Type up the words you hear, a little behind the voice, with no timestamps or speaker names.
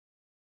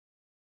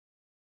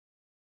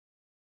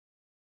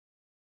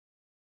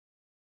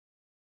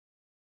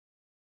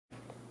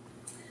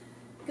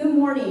Good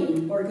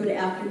morning or good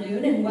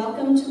afternoon, and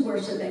welcome to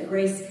worship at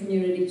Grace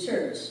Community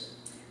Church.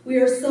 We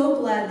are so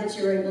glad that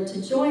you're able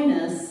to join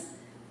us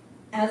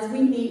as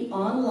we meet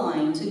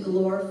online to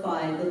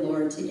glorify the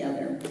Lord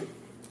together.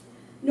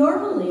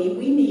 Normally,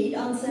 we meet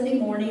on Sunday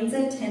mornings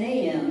at 10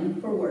 a.m.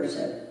 for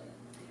worship.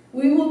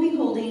 We will be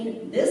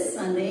holding this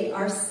Sunday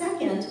our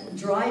second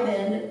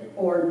drive-in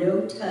or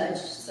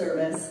no-touch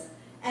service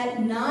at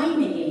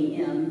 9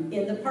 a.m.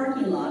 in the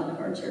parking lot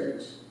of our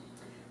church.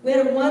 We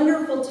had a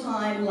wonderful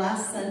time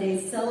last Sunday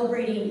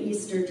celebrating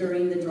Easter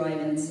during the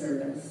drive-in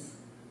service.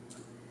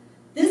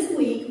 This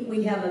week,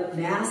 we have a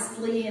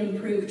vastly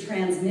improved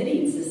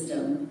transmitting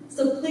system,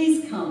 so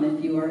please come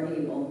if you are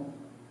able.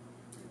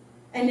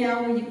 And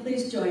now, will you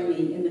please join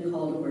me in the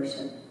call to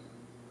worship?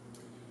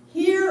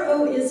 Hear,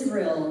 O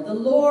Israel, the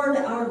Lord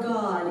our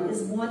God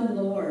is one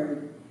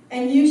Lord,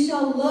 and you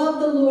shall love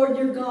the Lord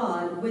your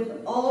God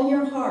with all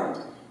your heart,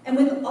 and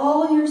with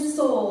all your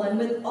soul, and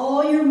with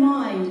all your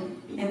mind,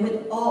 and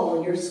with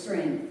all your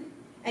strength.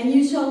 And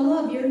you shall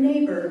love your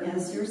neighbor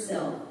as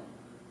yourself,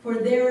 for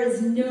there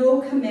is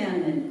no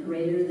commandment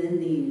greater than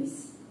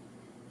these.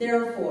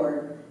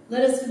 Therefore,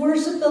 let us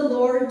worship the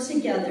Lord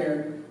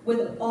together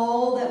with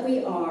all that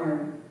we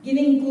are,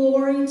 giving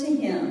glory to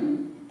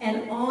him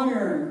and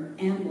honor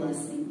and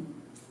blessing.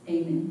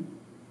 Amen.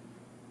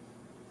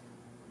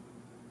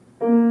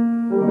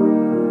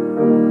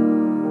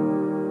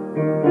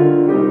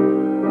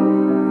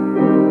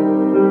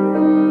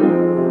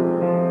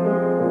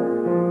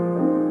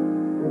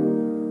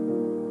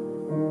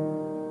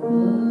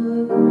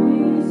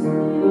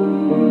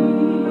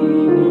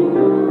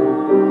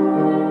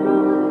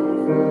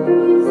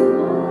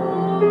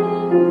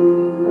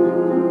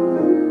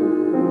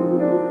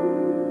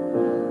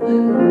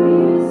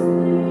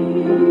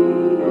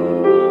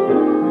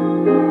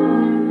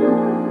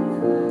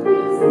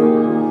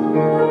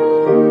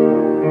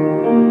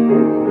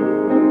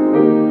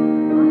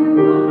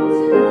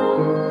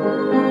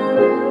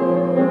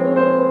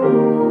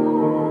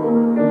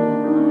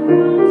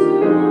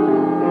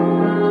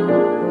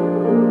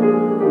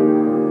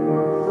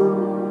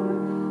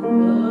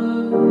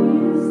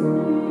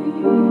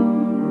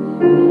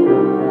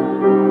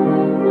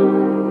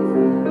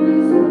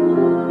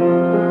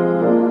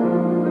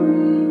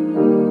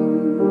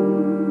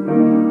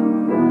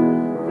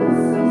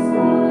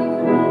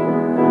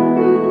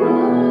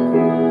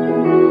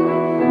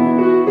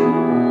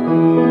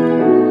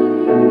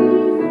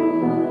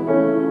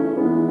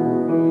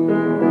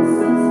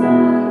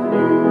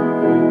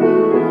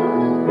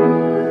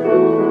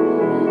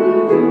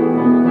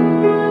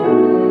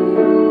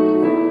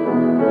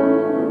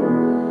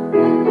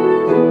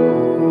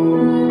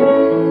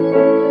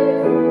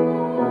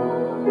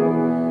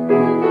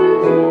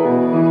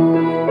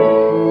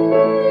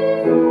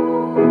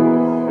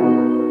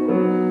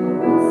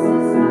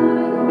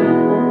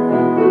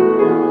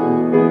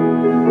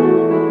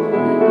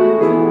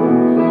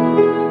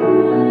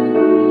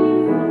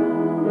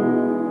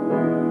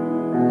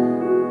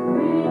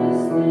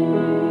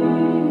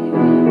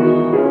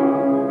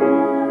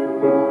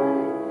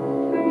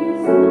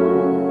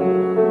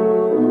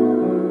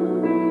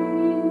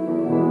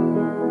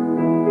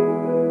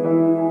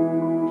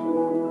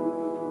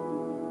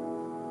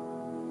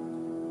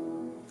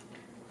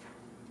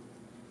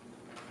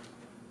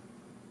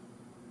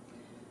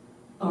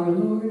 Our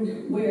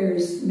Lord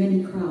wears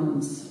many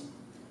crowns.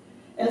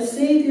 As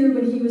Savior,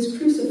 when he was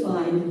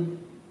crucified,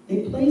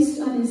 they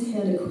placed on his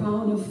head a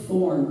crown of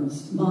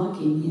thorns,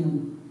 mocking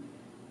him.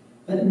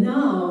 But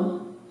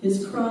now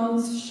his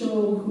crowns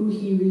show who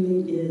he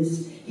really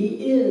is.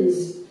 He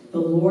is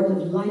the Lord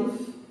of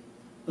life,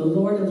 the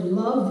Lord of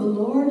love, the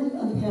Lord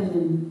of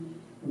heaven,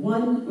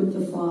 one with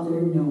the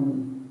Father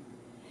known.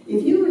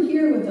 If you were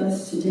here with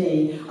us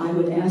today, I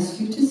would ask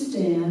you to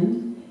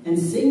stand and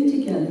sing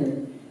together,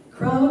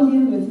 "Crown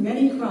him with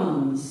many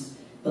crowns,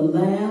 the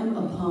Lamb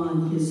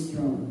upon his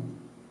throne."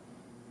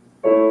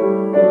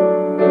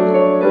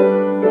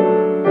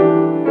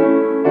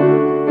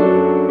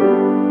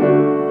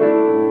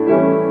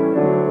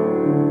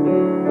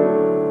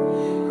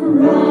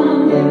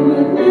 Crown him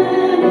with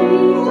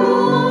many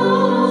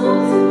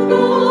crowns, the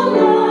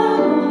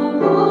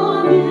Lamb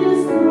upon his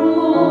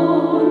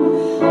throne.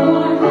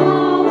 Our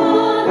how the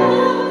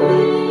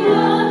heavenly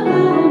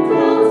anthem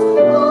drowns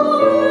all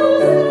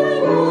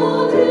music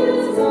on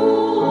his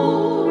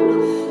own.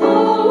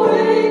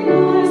 Awake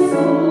my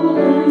soul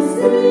and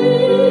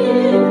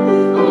sing.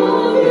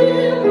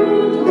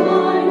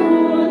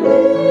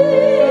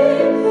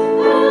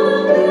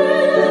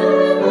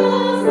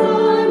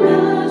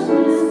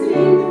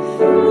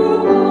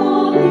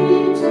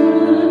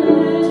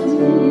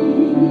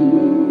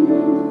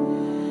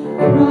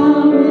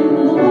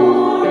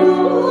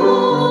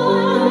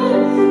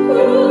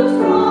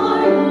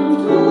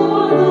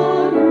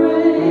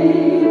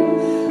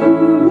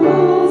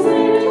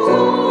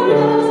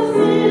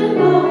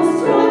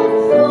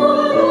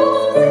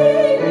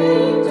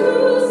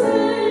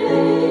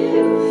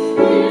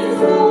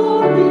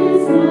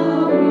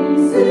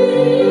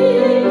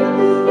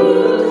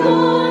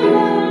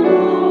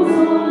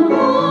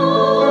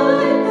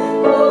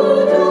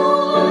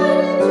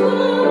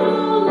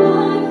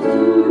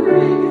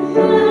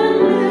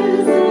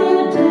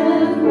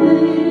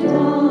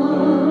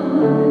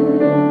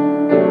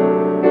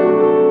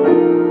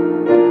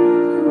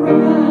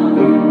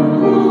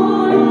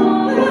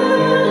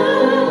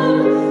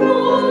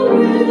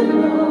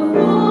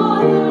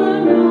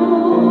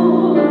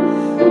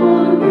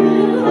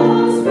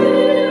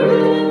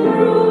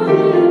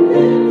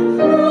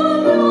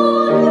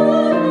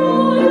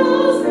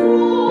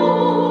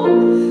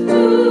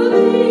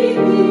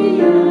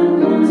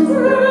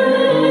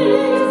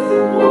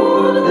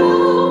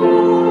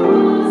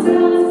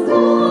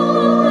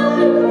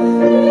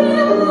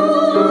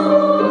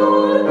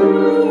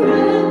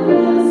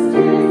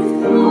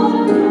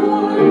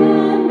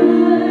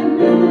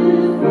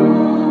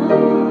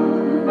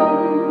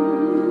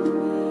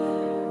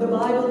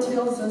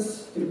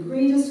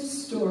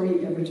 greatest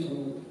story ever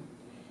told.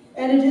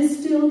 And it is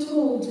still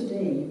told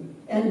today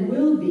and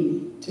will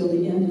be till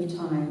the end of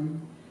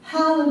time.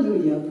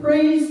 Hallelujah!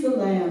 Praise the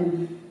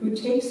Lamb who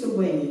takes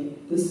away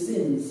the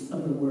sins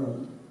of the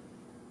world.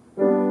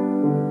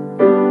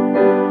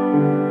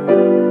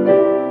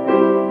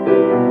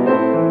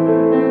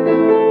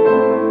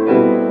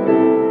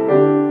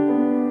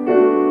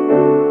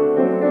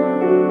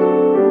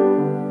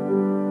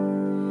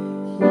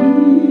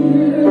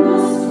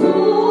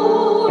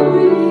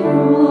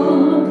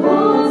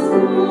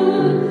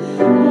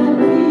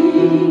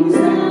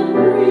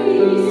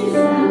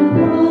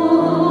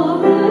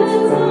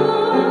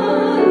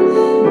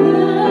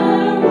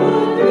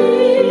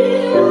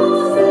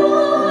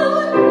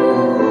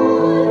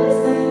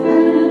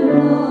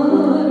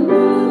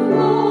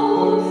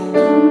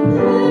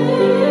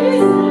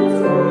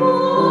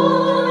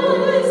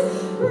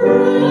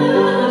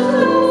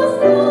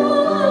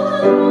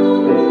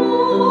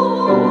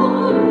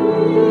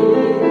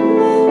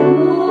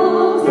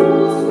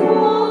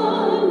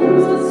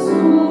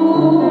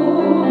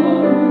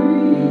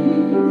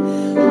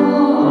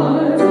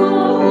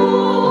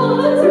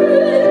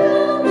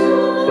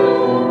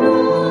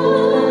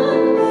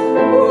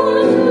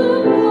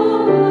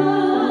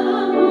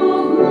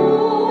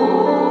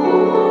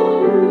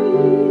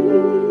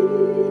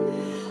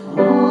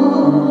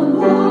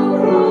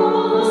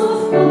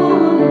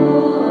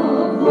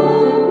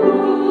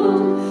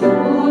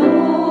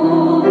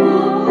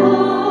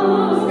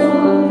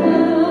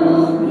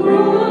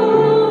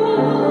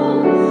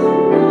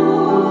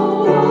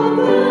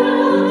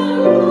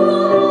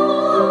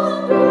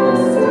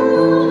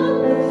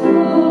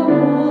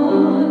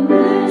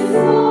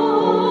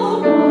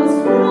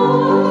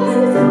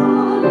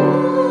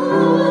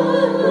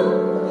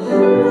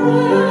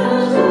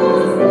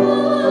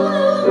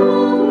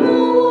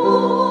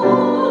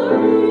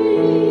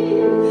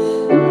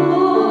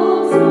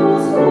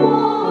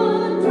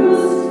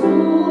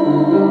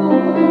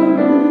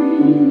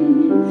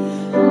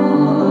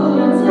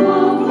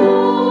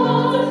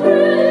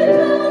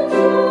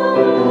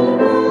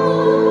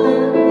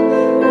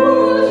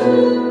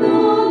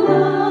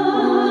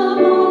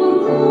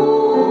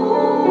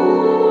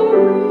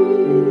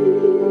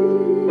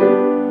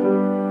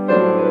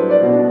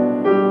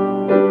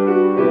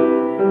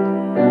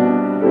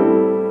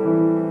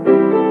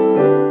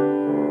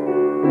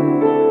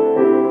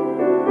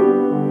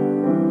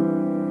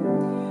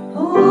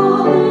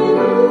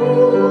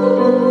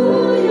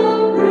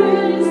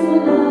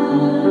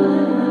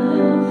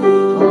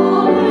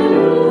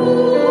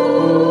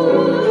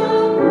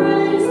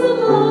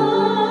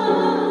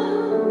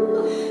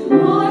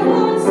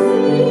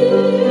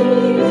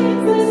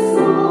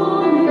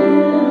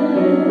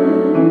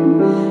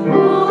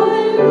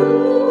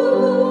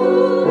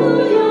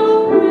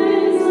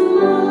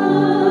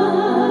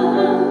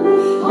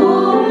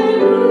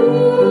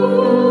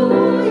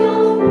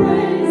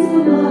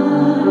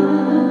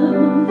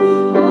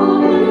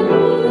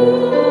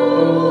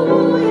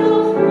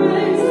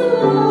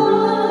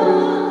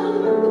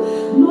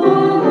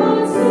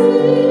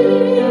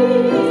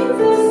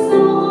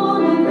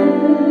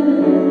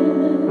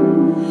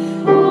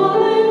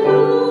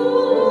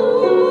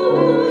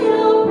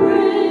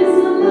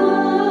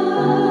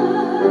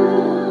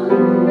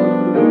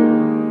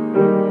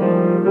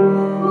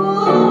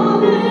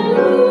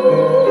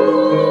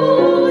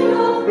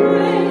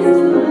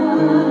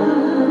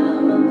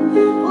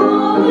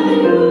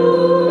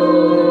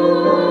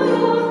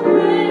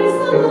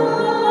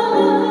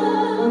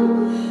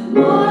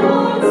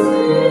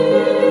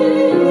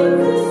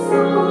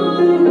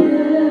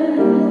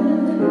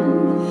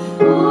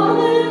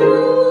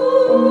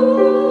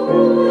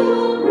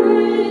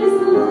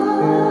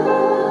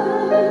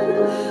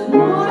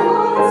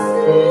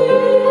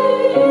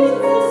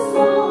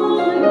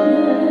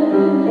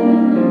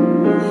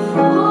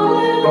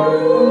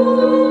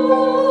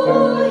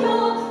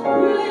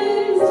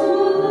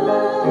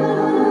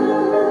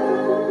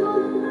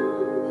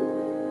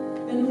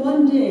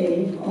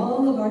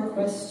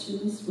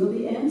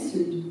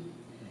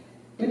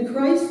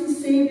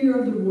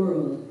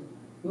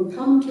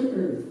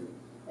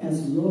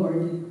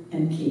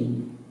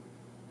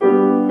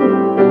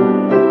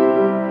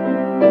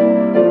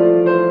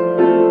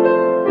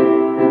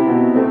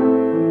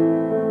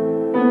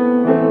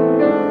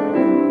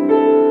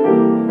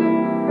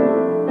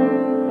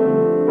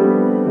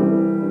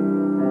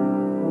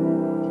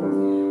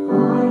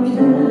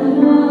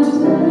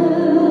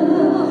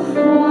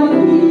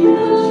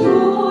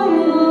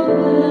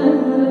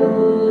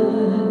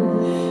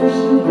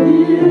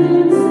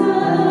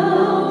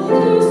 Himself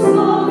to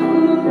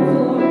suffer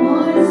for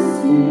my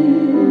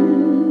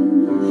sin.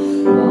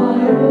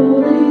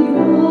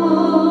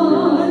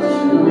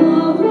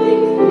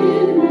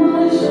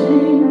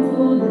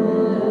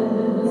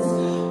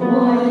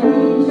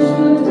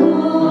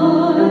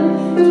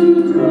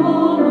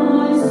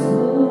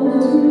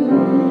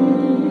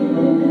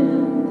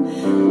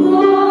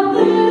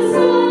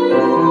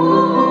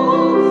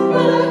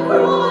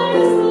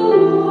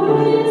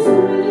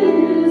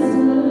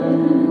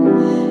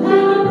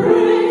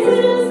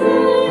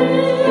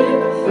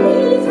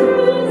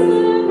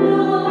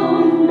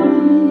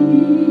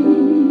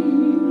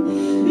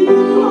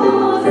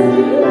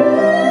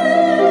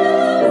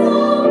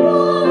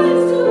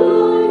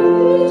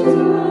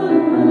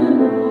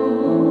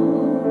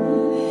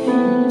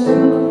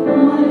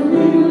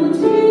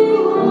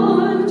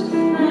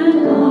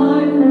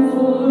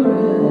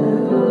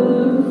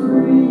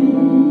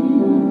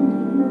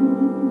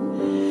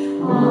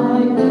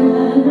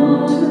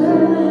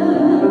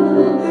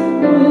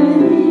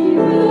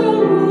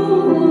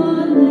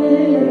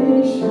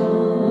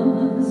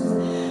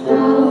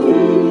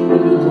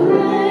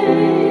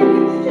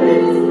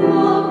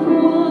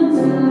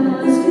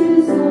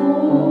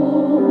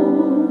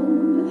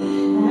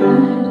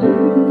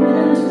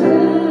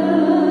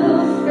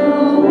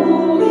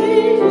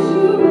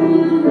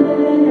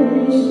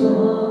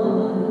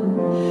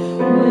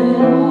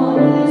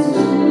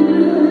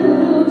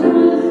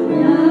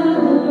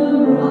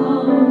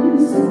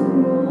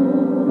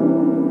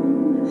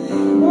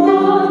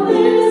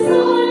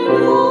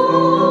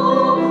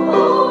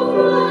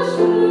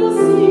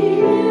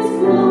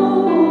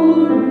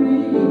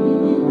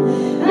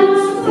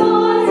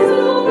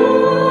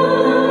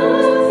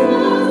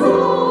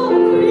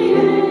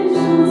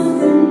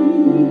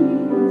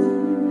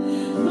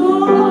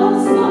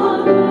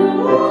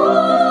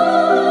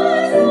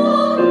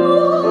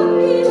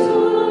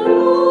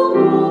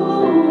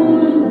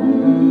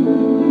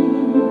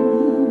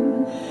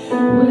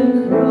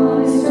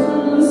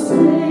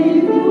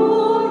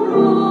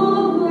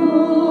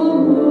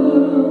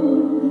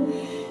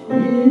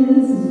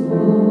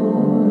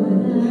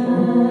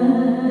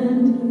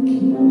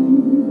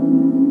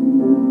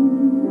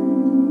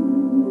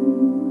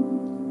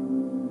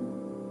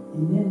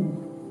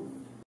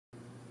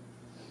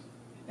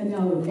 And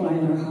now we'll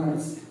quiet our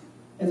hearts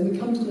as we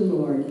come to the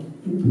Lord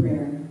in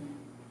prayer.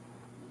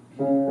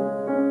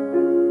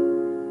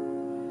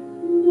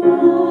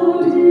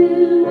 Lord,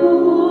 dear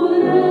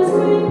Lord, as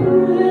we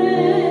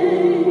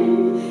pray,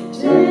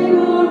 take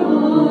our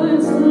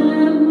hearts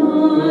and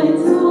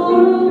minds far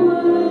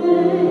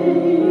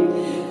away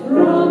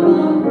from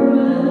the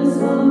press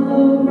of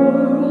the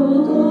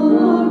world all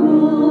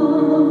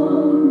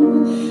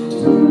around,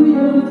 to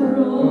your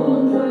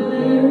throne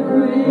where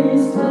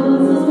grace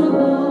does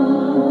abound.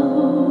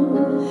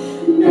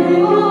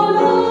 May our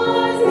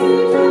lives be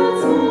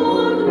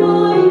transformed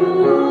by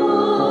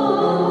God.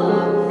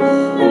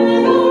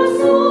 May our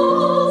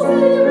souls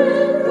be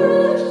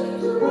refreshed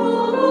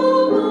from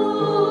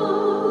above.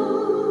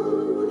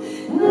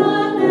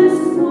 At this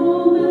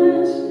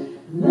moment,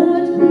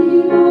 let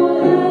people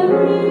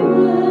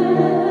everywhere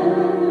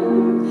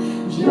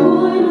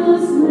join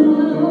us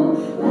now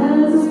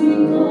as we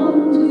come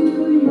to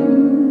you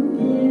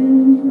in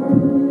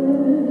prayer.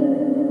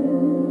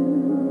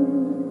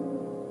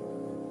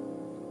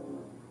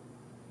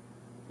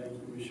 Thank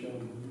you,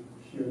 Michele.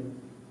 Sure.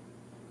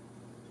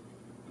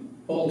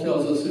 Paul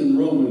tells us in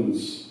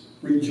Romans,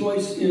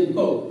 rejoice in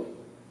hope,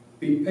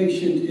 be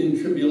patient in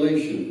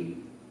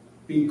tribulation,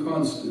 be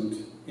constant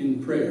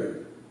in prayer.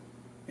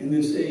 In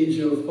this age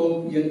of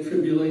hope yet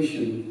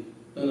tribulation,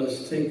 let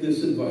us take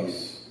this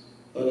advice.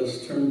 Let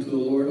us turn to the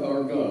Lord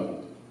our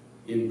God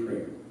in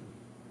prayer.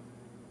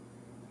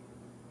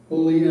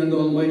 Holy and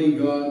almighty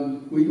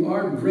God, we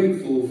are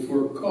grateful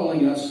for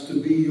calling us to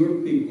be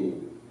your people,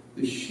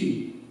 the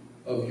sheep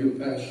of your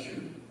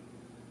pasture.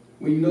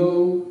 We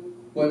know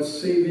what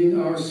saving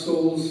our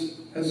souls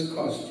has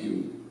cost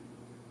you.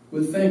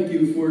 We thank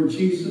you for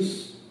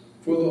Jesus,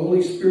 for the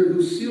Holy Spirit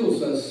who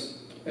seals us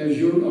as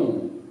your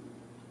own.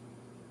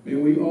 May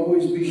we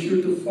always be sure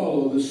to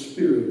follow the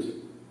Spirit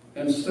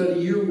and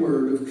study your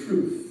word of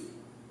truth.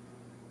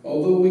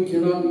 Although we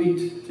cannot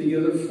meet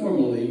together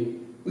formally,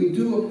 we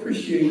do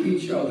appreciate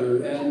each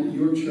other and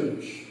your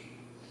church.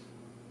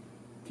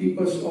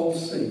 Keep us all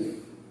safe,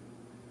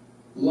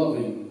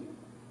 loving,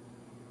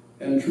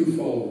 and true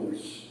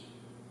followers.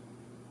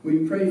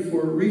 We pray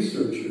for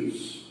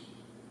researchers,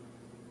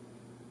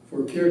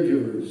 for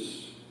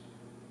caregivers,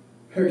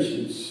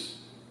 patients,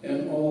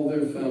 and all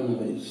their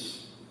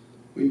families.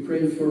 We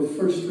pray for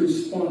first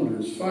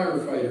responders,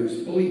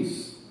 firefighters,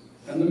 police,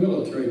 and the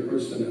military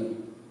personnel.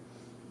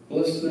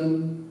 Bless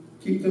them,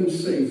 keep them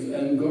safe,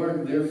 and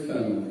guard their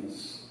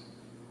families.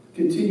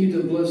 Continue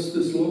to bless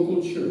this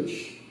local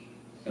church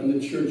and the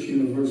Church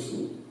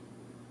Universal.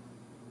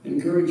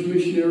 Encourage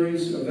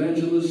missionaries,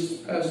 evangelists,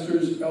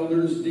 pastors,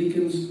 elders,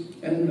 deacons,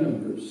 and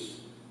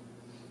members.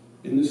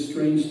 In this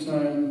strange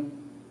time,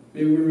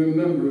 may we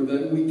remember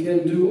that we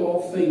can do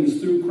all things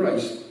through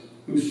Christ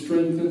who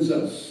strengthens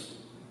us.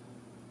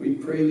 We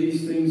pray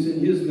these things in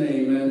his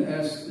name and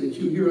ask that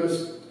you hear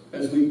us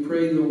as we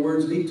pray the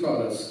words he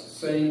taught us,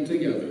 saying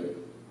together,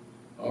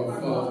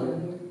 Our Father,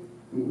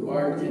 who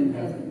art in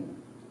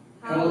heaven,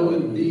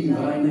 hallowed be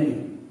thy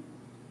name.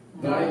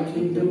 Thy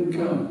kingdom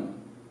come,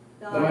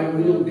 thy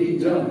will be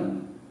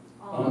done,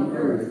 on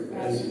earth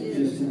as it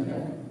is in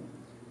heaven.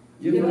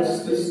 Give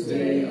us this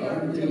day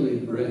our daily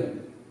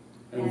bread,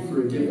 and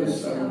forgive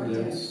us our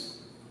debts,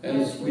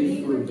 as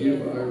we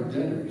forgive our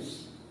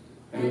debtors.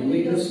 And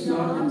lead us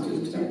not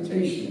into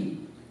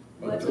temptation,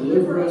 but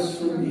deliver us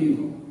from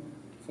evil.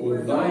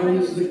 For thine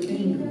is the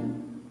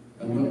kingdom,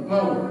 and the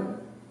power,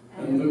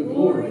 and the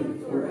glory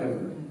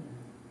forever.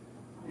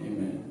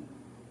 Amen.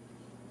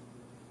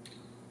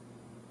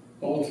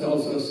 Paul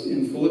tells us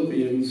in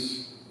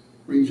Philippians,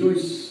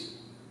 rejoice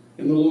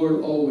in the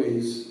Lord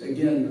always.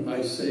 Again,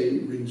 I say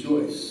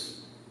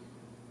rejoice.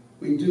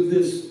 We do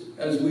this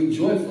as we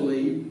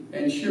joyfully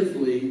and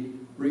cheerfully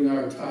bring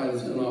our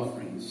tithes and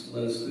offerings.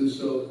 Let us do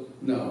so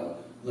now.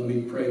 Let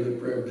me pray the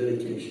prayer of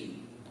dedication.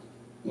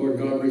 Lord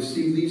God,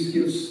 receive these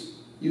gifts.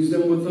 Use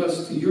them with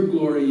us to your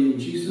glory in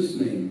Jesus'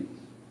 name.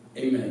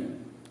 Amen.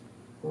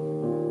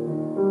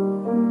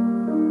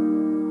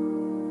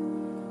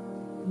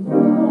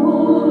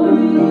 Glory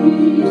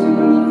to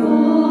the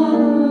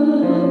Father,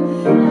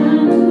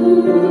 and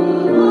to the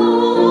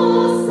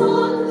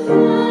Son,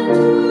 and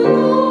to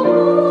the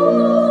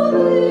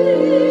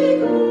Holy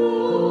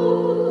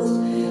Ghost,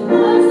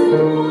 as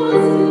it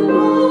was in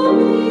the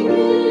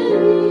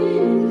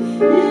beginning,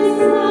 is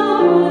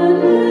now, and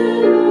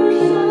ever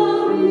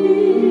shall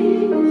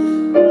be,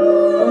 world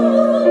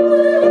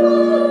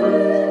without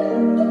end.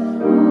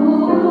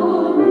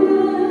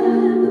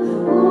 Amen.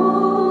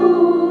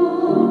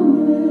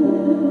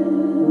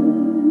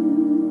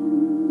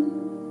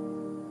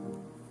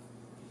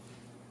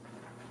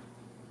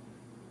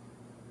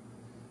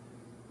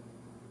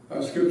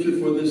 Our scripture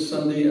for this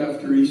Sunday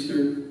after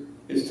Easter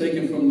is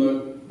taken from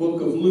the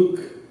book of Luke,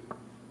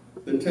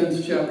 the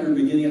 10th chapter,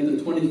 beginning at the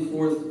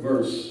 24th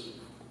verse,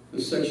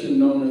 the section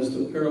known as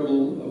the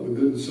parable of the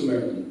Good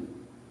Samaritan.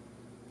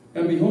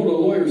 And behold, a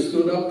lawyer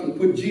stood up to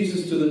put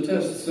Jesus to the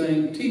test,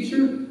 saying,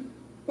 Teacher,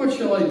 what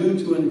shall I do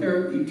to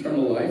inherit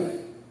eternal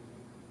life?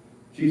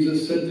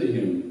 Jesus said to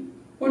him,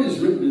 "What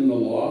is written in the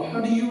law? How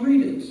do you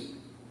read it?"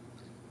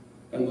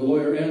 And the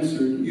lawyer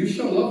answered, "You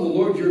shall love the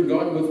Lord your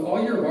God with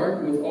all your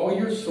heart, with all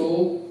your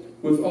soul,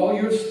 with all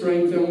your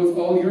strength, and with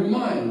all your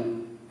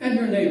mind, and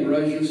your neighbor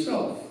as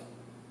yourself."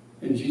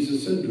 And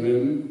Jesus said to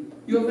him,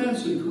 "You have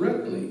answered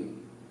correctly.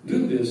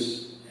 Do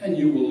this, and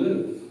you will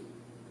live."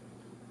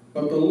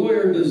 But the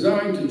lawyer,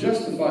 desiring to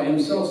justify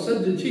himself,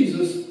 said to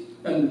Jesus,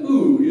 "And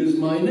who is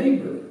my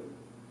neighbor?"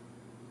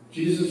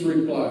 Jesus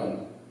replied,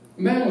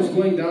 "A man was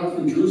going down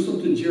from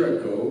Jerusalem to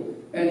Jericho,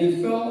 and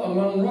he fell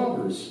among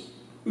robbers,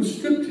 who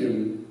stripped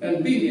him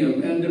and beat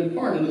him and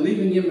departed,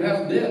 leaving him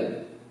half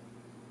dead.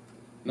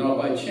 Now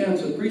by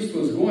chance a priest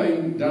was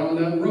going down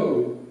that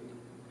road,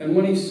 and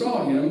when he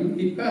saw him,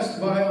 he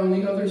passed by on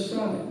the other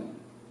side.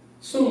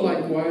 So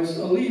likewise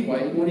a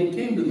Levite, when he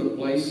came to the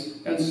place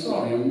and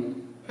saw him,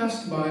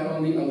 passed by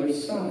on the other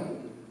side.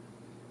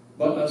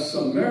 But a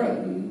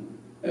Samaritan,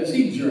 as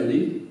he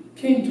journeyed,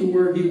 came to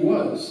where he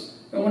was,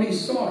 and when he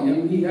saw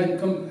him, he had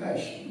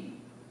compassion.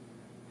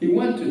 He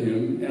went to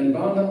him and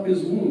bound up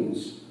his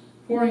wounds,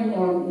 pouring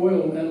on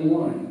oil and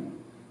wine.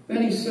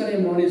 Then he set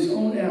him on his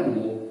own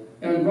animal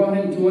and brought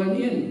him to an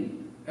inn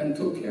and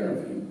took care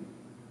of him.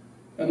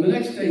 And the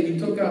next day he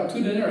took out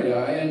 2 denarii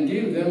and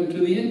gave them to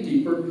the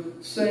innkeeper,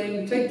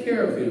 saying, 'Take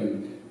care of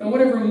him, and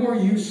whatever more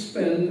you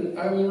spend,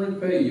 I will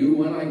repay you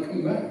when I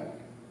come back.'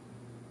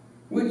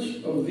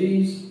 Which of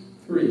these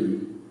 3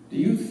 do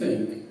you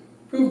think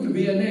proved to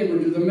be a neighbor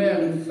to the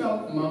man who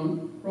fell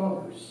among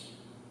robbers?"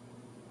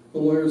 The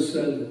lawyer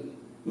said,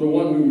 "The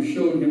one who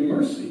showed him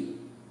mercy."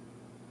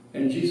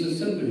 And Jesus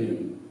said to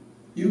him,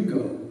 "You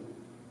go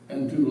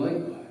and do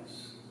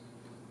likewise."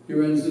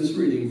 Here ends this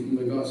reading from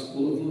the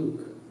Gospel of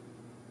Luke.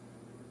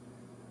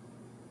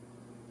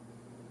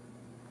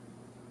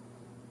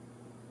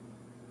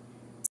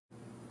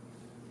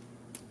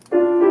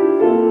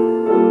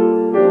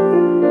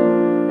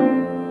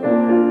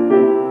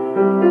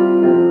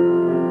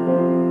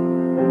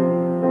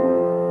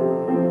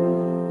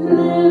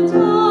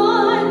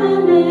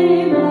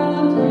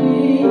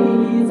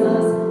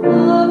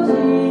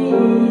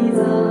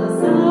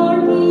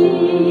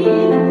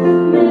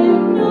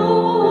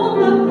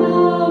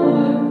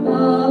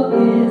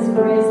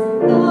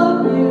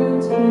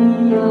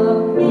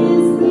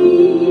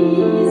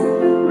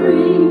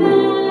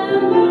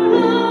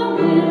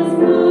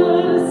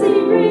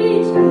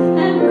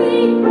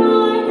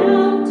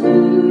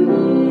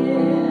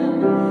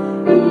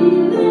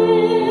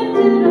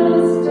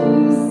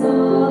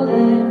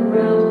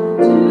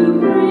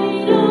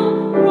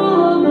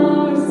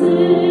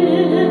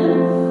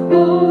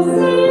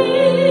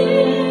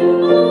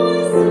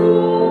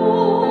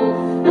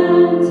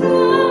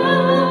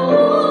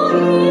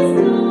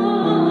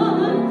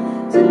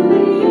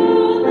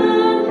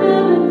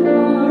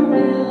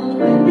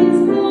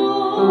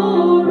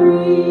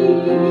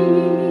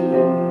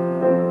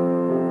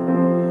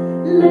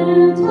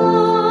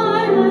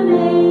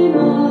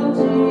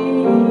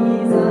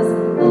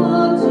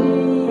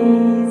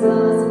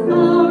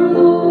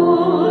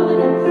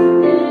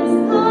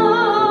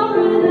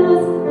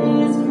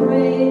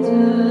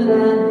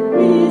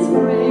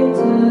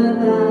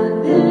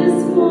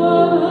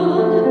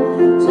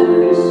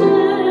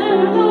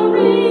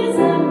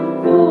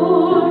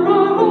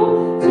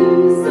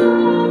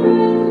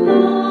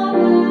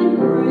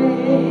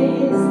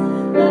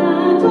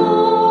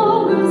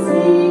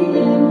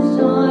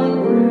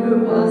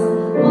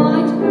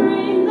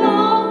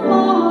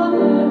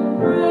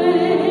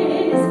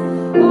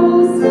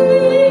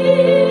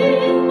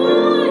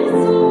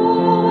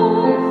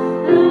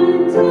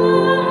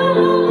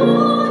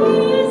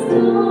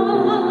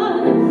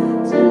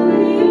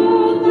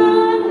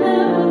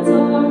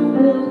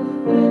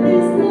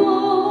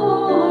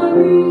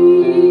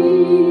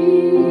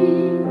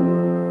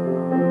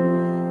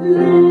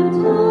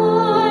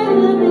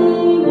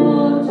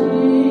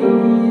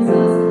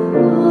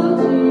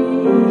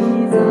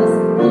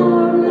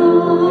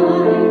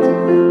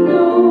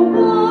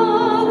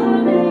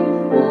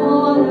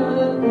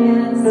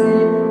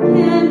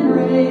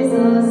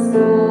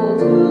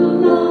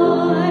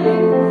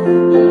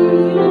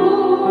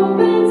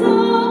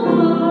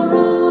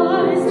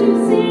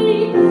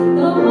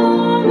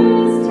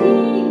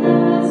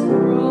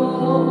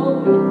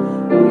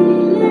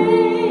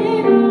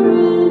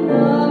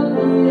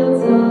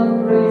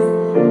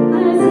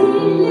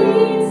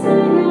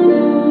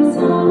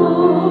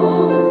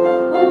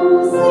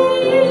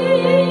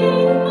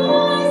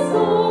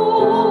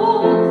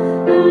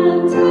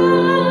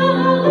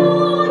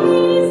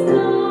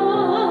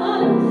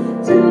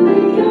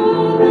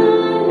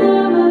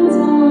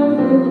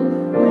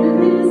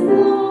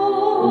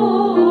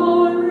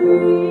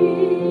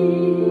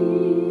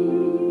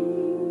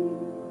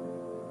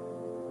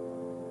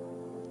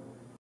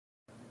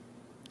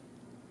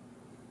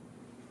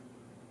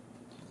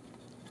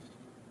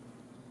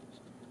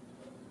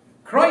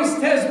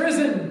 Christ has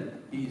risen.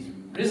 He's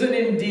risen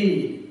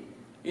indeed.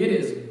 It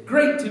is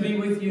great to be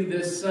with you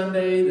this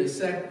Sunday,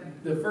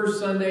 the first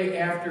Sunday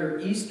after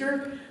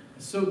Easter.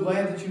 So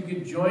glad that you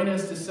could join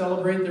us to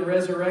celebrate the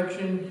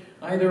resurrection,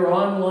 either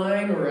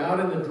online or out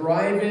in the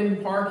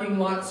drive-in parking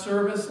lot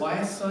service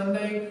last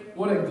Sunday.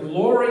 What a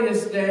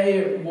glorious day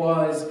it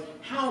was.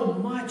 How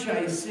much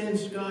I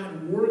sensed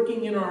God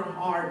working in our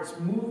hearts,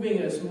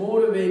 moving us,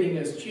 motivating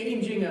us,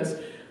 changing us.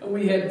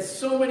 We had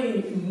so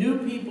many new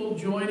people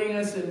joining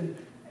us, and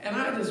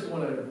I just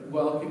want to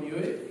welcome you.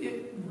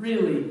 It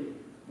really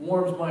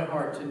warms my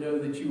heart to know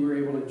that you were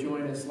able to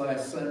join us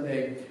last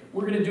Sunday.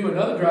 We're going to do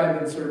another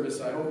drive-in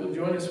service. I hope you'll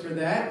join us for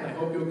that, and I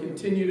hope you'll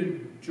continue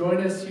to join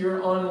us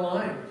here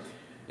online.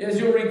 As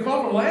you'll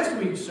recall from last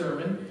week's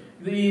sermon,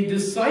 the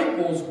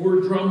disciples were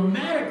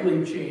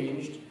dramatically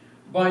changed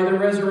by the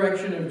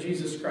resurrection of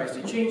Jesus Christ.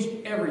 It changed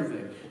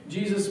everything.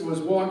 Jesus was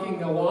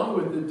walking along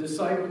with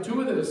two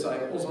of the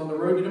disciples on the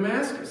road to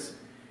Damascus,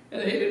 and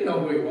they didn't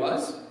know who he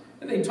was,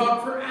 and they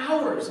talked for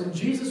hours, and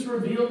Jesus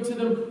revealed to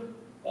them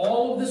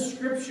all of the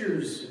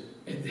scriptures.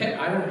 And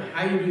I don't know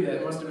how you do that.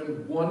 It must have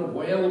been one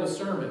whale of a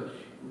sermon.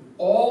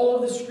 All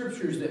of the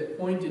scriptures that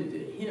pointed to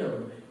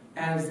him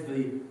as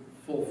the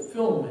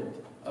fulfillment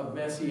of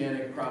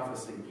messianic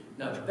prophecy.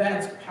 Now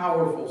that's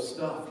powerful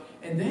stuff.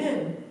 And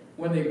then,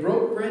 when they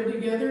broke bread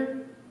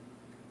together,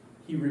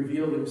 he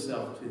revealed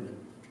himself to them.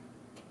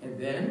 And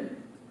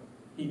then,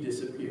 he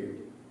disappeared.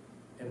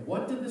 And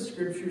what did the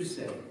scriptures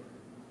say?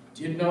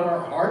 Did not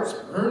our hearts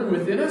burn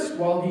within us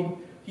while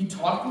he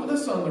talked with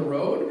us on the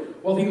road?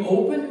 While he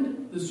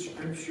opened the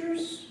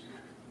scriptures?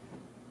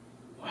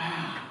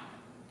 Wow.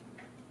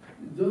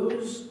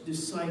 Those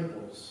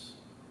disciples,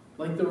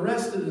 like the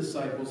rest of the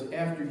disciples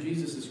after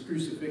Jesus'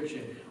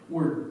 crucifixion,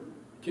 were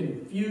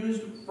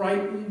confused,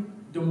 frightened,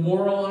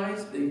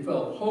 demoralized. They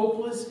felt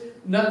hopeless.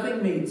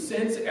 Nothing made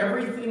sense.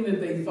 Everything that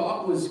they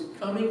thought was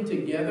coming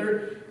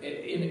together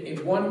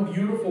in one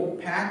beautiful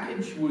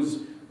package was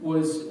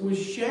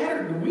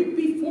shattered. The week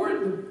before,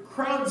 the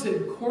crowds had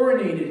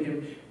coronated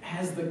him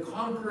as the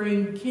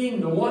conquering king,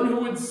 the one who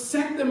would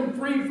set them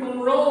free from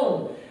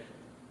Rome.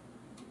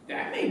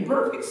 That made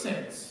perfect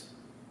sense.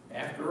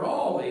 After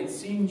all, they'd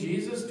seen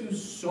Jesus do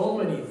so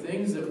many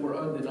things that were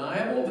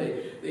undeniable.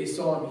 They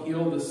saw him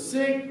heal the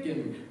sick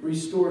and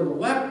restore the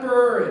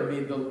leper, and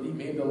he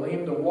made the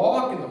lame to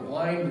walk and the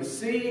blind to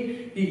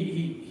see.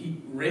 He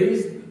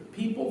raised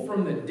people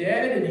from the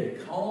dead, and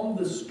he calmed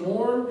the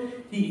storm.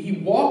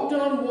 He walked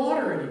on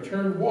water, and he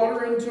turned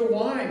water into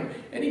wine.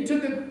 And he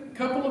took a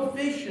couple of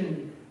fish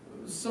and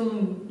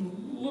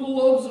some little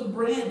loaves of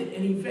bread,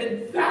 and he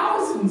fed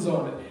thousands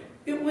on it.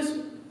 It was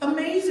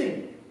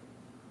amazing.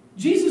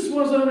 Jesus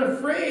was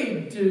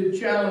unafraid to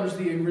challenge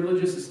the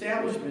religious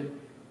establishment,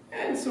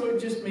 and so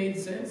it just made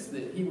sense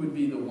that he would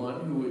be the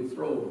one who would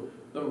throw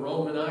the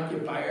Roman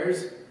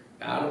occupiers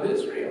out of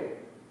Israel.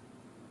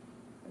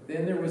 But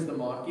then there was the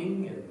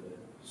mocking and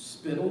the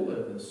spittle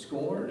and the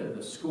scorn and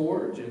the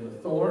scourge and the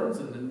thorns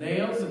and the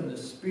nails and the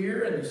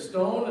spear and the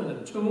stone and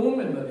the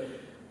tomb and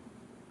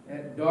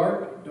that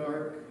dark,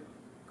 dark,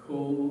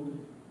 cold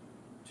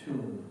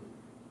tomb.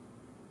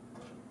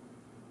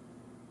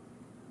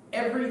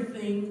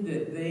 Everything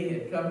that they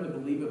had come to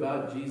believe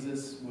about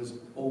Jesus was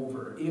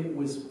over. It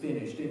was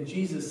finished. And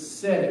Jesus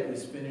said it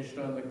was finished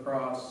on the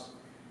cross.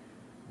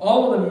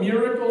 All of the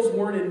miracles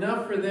weren't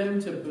enough for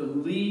them to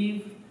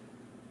believe.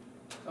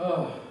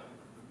 Oh,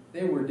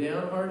 they were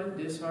downhearted,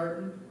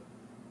 disheartened.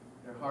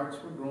 Their hearts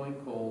were growing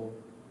cold.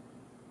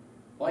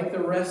 Like the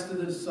rest of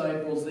the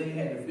disciples, they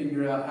had to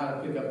figure out how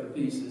to pick up the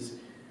pieces.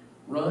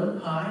 Run,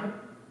 hide,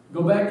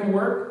 go back to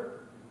work.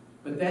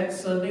 But that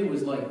Sunday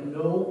was like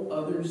no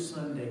other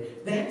Sunday.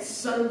 That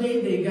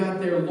Sunday they got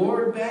their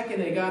Lord back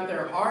and they got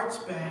their hearts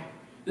back.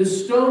 The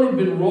stone had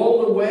been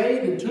rolled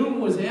away, the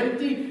tomb was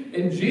empty,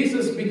 and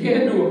Jesus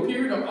began to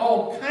appear to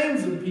all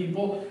kinds of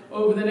people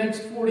over the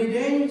next 40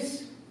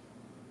 days.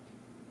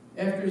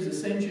 After his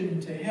ascension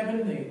to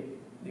heaven,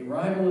 the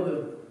arrival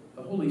of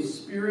the Holy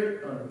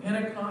Spirit on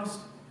Pentecost,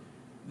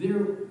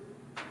 their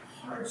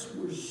hearts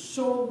were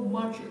so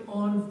much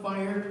on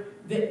fire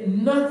that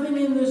nothing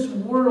in this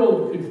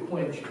world could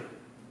quench it.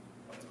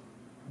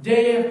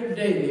 Day after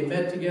day, they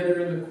met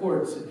together in the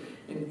courts,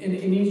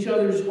 in each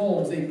other's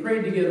homes. They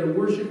prayed together,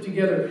 worshiped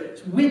together,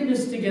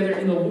 witnessed together,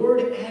 and the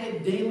Lord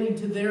added daily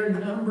to their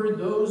number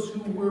those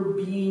who were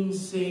being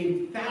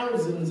saved,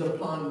 thousands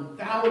upon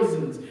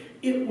thousands.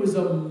 It was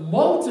a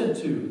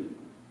multitude.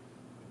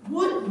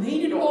 What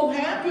made it all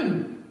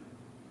happen?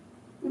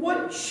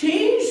 What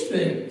changed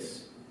things?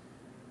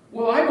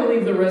 Well, I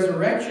believe the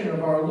resurrection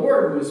of our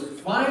Lord was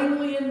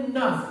finally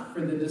enough for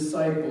the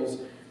disciples.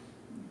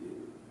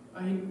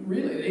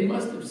 They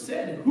must have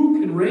said, who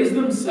can raise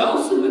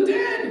themselves from the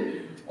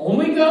dead?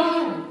 Only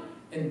God.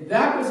 And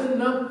that was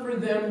enough for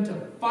them to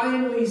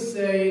finally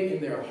say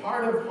in their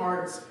heart of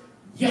hearts,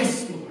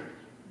 yes, Lord.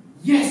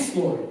 Yes,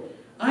 Lord.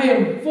 I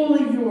am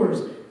fully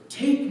yours.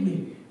 Take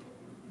me.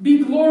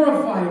 Be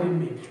glorified in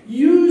me.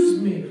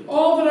 Use me.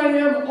 All that I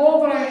am,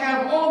 all that I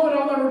have, all that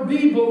I'll ever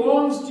be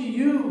belongs to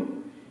you.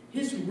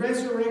 His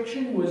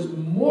resurrection was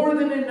more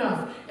than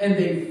enough, and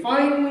they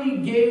finally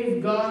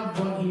gave God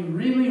what he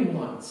really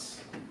wants.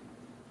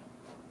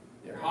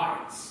 Their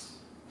hearts.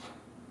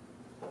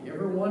 You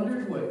ever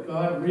wondered what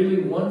God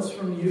really wants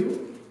from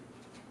you?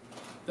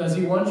 Does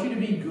He want you to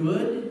be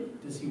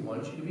good? Does He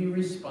want you to be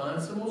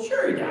responsible?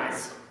 Sure He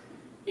does.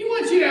 He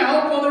wants you to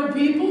help other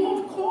people,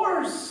 of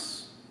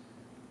course.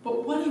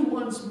 But what He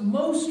wants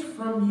most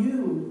from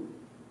you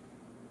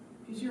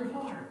is your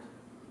heart.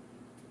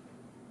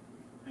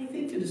 I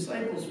think the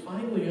disciples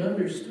finally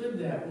understood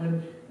that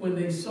when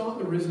they saw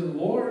the risen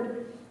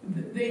Lord.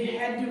 They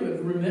had to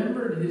have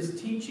remembered His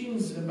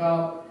teachings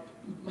about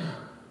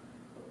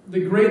the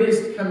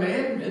greatest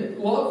commandment: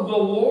 love the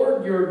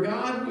Lord your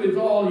God with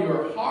all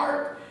your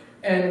heart,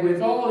 and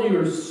with all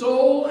your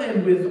soul,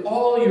 and with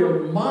all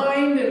your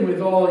mind, and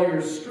with all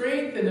your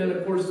strength. And then,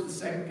 of course, the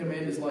second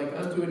command is like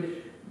unto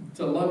it,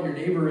 to love your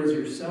neighbor as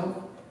yourself.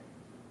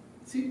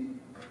 See,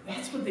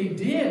 that's what they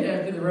did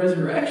after the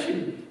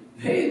resurrection.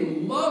 They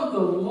loved the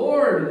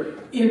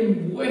Lord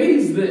in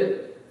ways that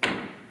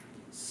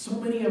so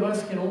many of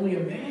us can only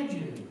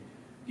imagine.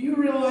 Do you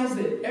realize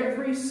that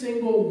every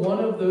single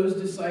one of those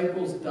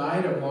disciples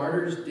died a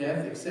martyr's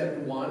death except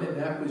one, and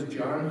that was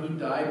John? He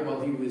died while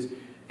he was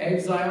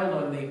exiled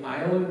on the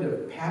island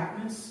of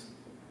Patmos.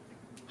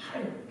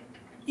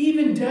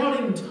 Even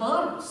doubting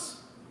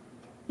Thomas,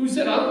 who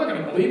said, I'm not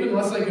going to believe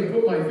unless I can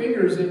put my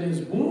fingers in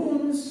his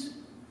wounds,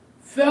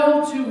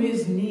 fell to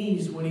his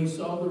knees when he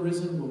saw the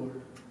risen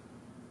Lord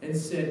and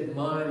said,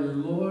 my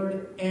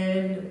Lord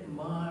and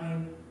my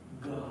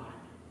God.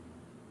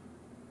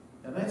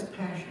 Now that's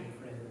passion,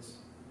 friends.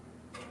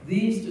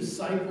 These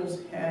disciples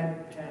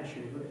had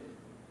passion. But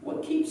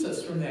what keeps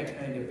us from that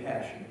kind of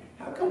passion?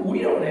 How come we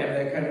don't have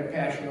that kind of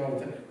passion all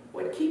the time?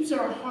 What keeps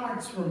our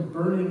hearts from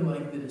burning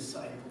like the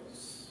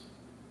disciples?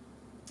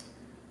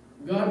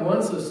 God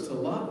wants us to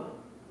love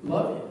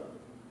Him.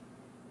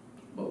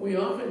 But we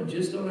often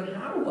just don't know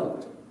how to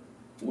love Him.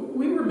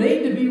 We were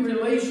made to be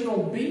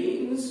relational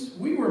beings.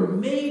 We were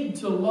made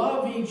to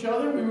love each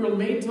other. We were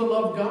made to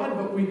love God,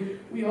 but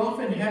we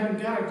often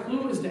haven't got a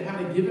clue as to how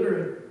to give it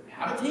or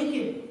how to take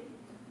it.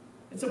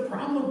 It's a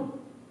problem.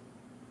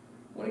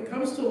 When it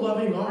comes to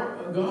loving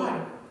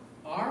God,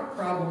 our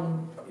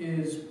problem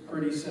is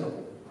pretty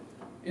simple.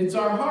 It's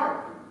our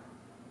heart.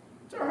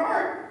 It's our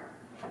heart.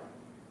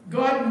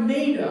 God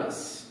made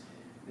us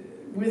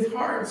with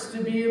hearts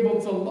to be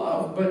able to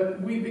love,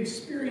 but we've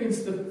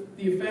experienced the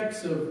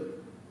effects of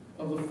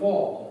the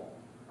fall.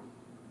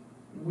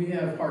 We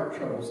have heart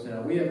troubles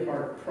now. We have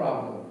heart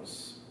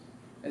problems.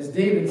 As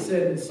David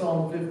said in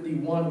Psalm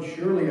 51,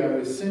 surely I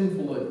was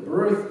sinful at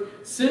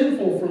birth,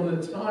 sinful from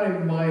the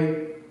time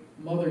my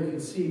mother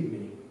conceived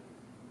me.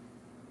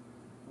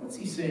 What's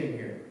he saying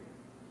here?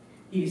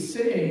 He's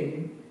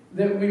saying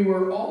that we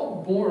were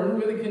all born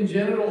with a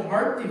congenital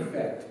heart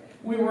defect.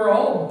 We were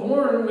all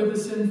born with a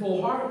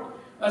sinful heart,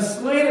 a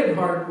slanted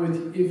heart,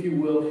 if you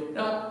will.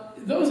 Now,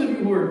 those of you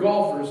who are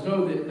golfers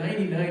know that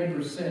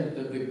 99%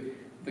 of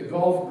the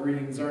golf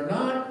greens are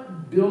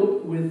not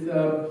built with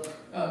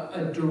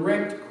a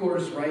direct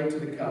course right to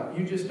the cup.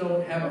 You just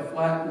don't have a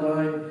flat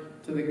line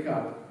to the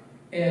cup.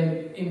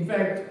 And in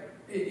fact,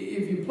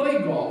 if you play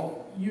golf,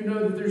 you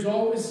know that there's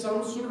always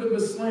some sort of a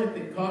slant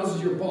that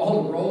causes your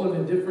ball to roll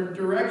in a different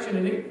direction,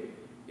 and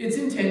it's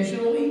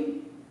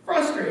intentionally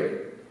frustrating.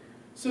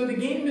 So the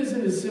game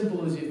isn't as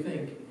simple as you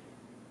think,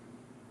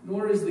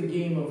 nor is the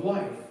game of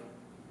life.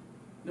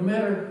 No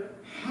matter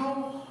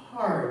how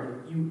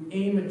hard you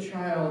aim a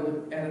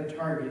child at a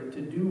target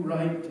to do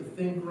right, to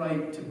think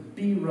right, to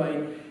be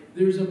right,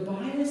 there's a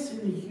bias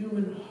in the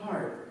human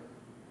heart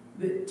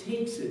that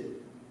takes it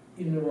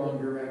in the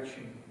wrong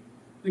direction.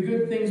 The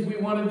good things we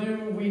want to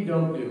do, we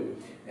don't do.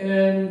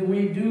 And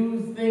we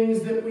do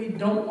things that we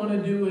don't want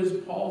to do, as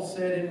Paul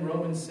said in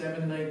Romans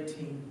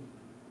 7:19.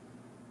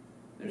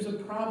 There's a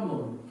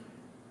problem.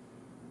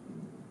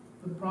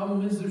 The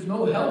problem is there's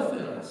no health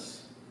in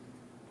us.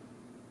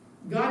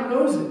 God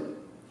knows it.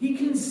 He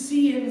can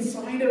see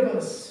inside of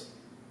us.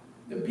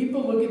 The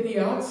people look at the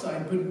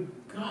outside,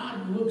 but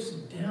God looks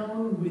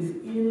down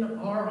within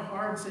our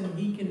hearts, and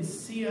He can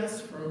see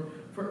us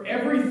for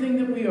everything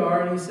that we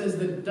are. And He says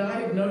the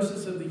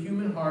diagnosis of the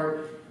human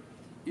heart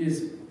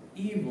is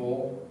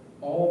evil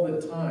all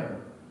the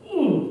time.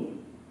 Ooh,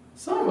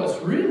 some of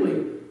us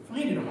really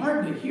find it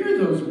hard to hear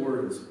those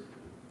words.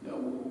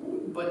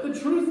 But the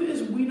truth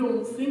is, we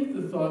don't think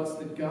the thoughts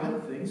that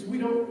God thinks. We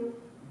don't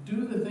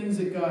do the things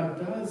that God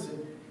does.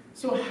 And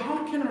so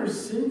how can our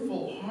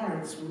sinful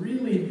hearts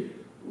really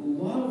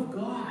love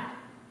God?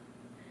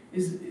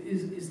 Is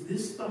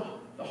this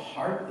the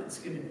heart that's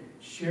going to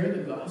share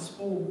the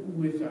gospel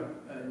with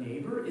a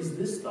neighbor? Is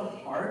this the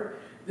heart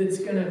that's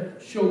going to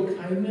show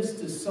kindness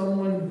to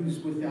someone who's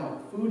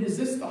without food? Is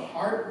this the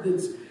heart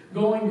that's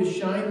going to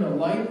shine the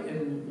light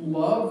and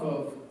love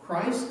of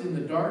Christ in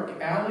the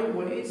dark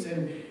alleyways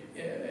and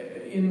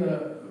in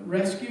the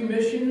rescue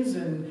missions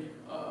and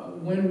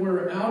when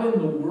we're out in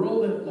the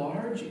world at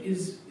large?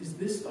 Is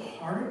this the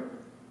heart?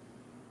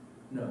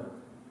 No.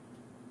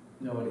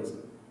 No, it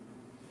isn't.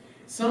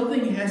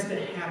 Something has to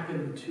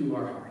happen to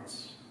our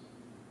hearts.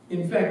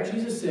 In fact,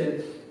 Jesus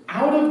said,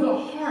 out of the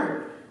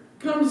heart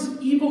comes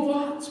evil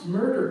thoughts,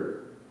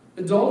 murder,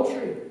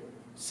 adultery,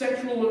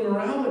 sexual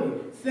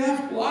immorality,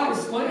 theft, lies,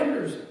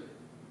 slanders.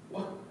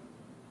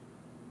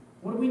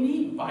 What do we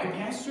need?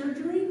 Bypass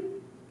surgery?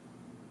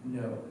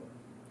 No.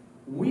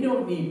 We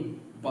don't need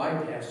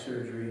bypass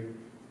surgery.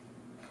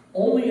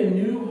 Only a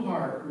new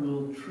heart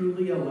will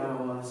truly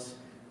allow us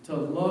to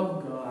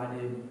love God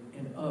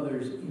and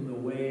others in the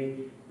way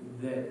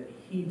that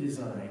He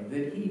designed,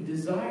 that He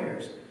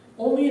desires.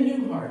 Only a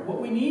new heart.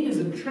 What we need is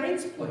a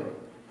transplant.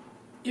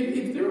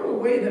 If there were a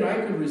way that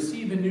I could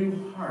receive a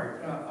new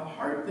heart, a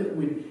heart that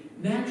would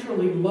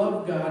naturally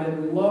love God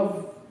and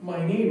love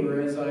my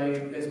neighbor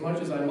as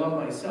much as I love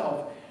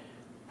myself,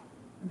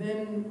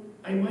 then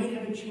I might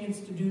have a chance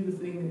to do the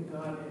thing that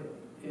God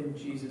and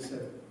Jesus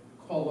have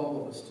called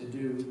all of us to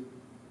do.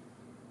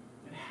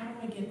 But how do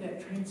I get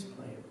that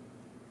transplant?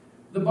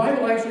 The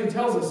Bible actually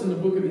tells us in the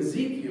book of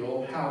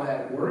Ezekiel how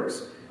that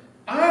works.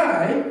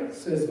 I,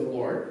 says the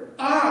Lord,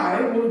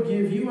 I will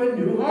give you a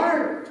new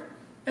heart.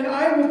 And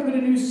I will put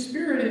a new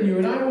spirit in you.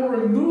 And I will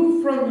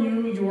remove from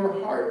you your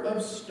heart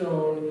of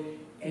stone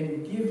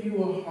and give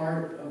you a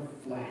heart of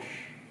flesh.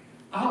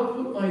 I'll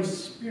put my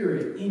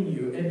spirit in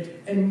you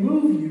and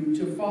move you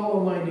to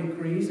follow my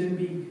decrees and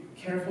be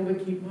careful to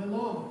keep my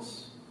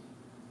laws.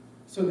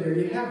 So there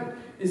you have it.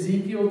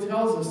 Ezekiel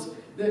tells us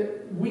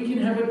that we can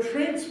have a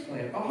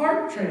transplant, a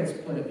heart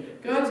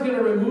transplant. God's going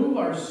to remove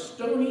our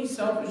stony,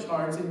 selfish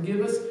hearts and give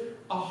us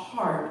a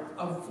heart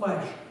of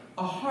flesh.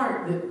 A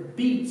heart that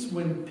beats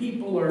when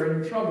people are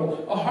in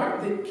trouble. A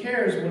heart that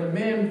cares when a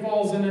man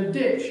falls in a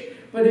ditch.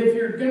 But if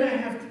you're going to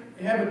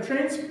have a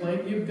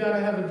transplant, you've got to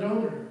have a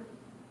donor.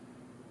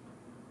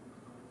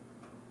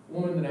 A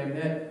woman that I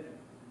met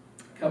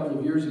a couple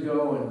of years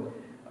ago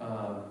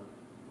and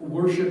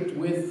worshipped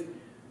with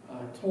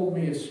told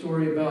me a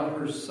story about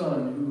her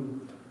son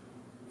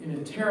who, in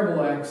a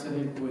terrible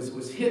accident,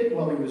 was hit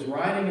while he was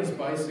riding his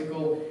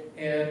bicycle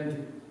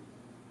and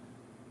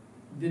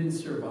didn't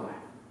survive.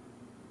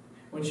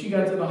 When she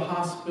got to the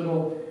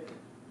hospital,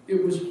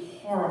 it was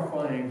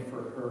horrifying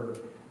for her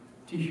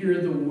to hear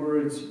the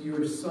words,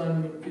 "Your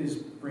son is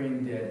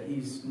brain dead.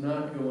 He's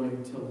not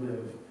going to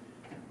live."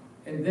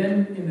 And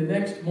then in the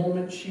next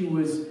moment, she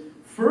was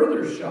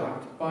further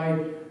shocked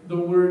by the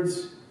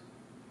words,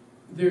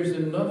 "There's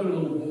another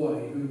little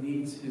boy who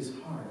needs his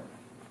heart."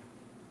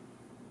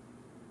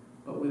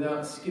 But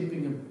without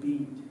skipping a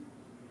beat,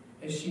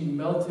 as she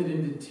melted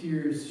into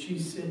tears, she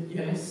said,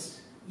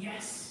 "Yes,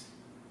 yes,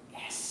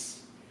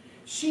 yes."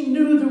 She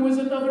knew there was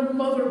another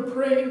mother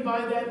praying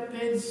by that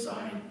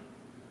bedside,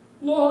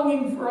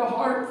 longing for a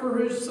heart for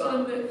her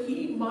son that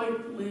he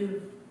might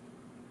live.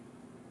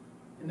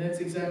 And that's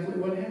exactly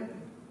what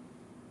happened.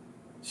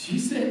 She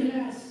said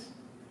yes.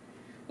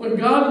 When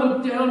God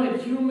looked down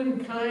at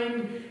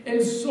humankind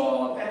and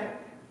saw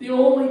that the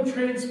only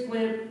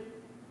transplant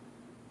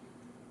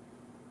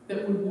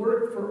that would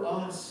work for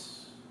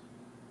us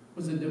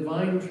was a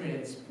divine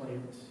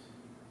transplant,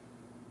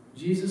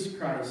 Jesus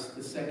Christ,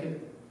 the second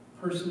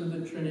person of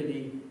the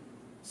Trinity,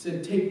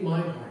 said, "Take my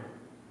heart."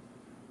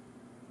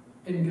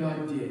 And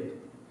God did.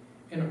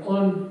 And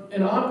on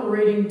an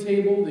operating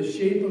table, the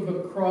shape of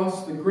a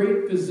cross, the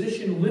great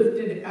physician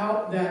lifted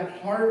out that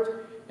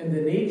heart and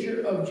the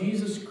nature of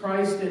Jesus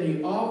Christ, and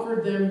He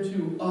offered them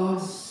to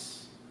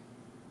us,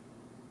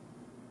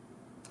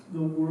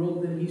 the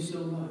world that He so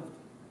loved.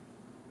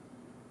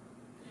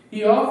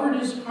 He offered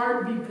His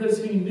heart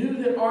because He knew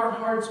that our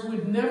hearts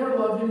would never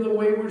love Him the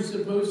way we're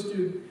supposed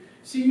to.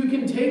 See, you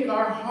can take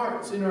our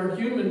hearts in our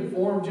human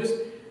form,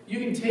 you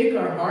can take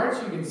our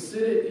hearts, you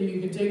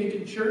can take it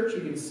to church, you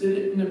can sit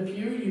it in a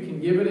pew, you can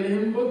give it a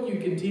hymn book, you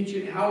can teach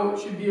it how it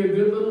should be a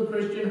good little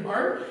Christian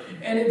heart,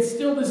 and it's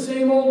still the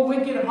same old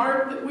wicked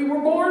heart that we were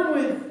born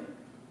with.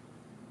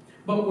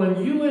 But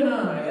when you and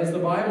I, as the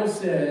Bible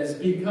says,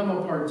 become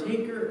a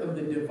partaker of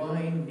the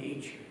divine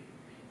nature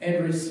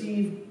and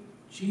receive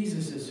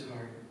Jesus'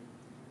 heart,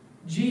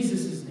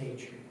 Jesus'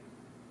 nature,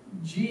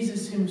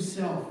 Jesus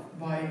Himself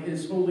by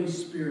His Holy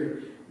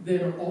Spirit,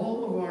 then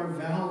all of our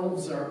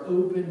valves are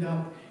opened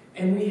up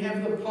and we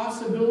have the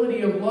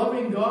possibility of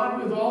loving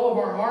God with all of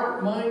our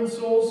heart, mind,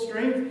 soul,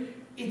 strength.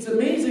 It's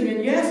amazing.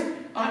 And yes,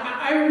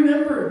 I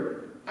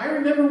remember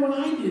when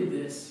I did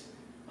this.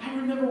 I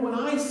remember when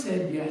I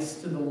said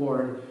yes to the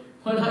Lord.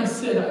 When I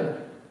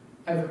said,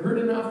 I've heard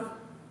enough.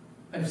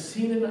 I've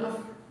seen enough.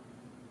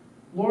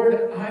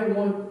 Lord, I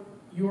want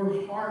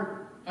your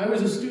heart. I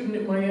was a student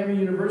at Miami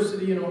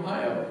University in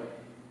Ohio.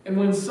 And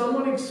when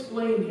someone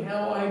explained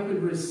how I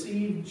could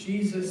receive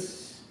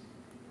Jesus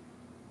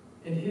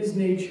and His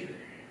nature,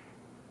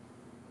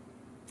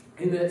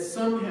 and that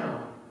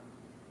somehow,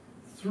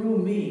 through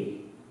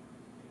me,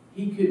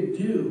 He could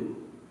do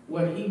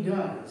what He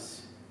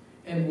does,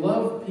 and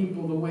love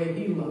people the way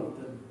He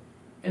loved them,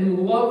 and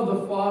love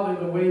the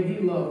Father the way He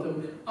loved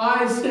them,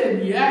 I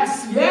said,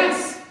 yes,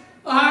 yes,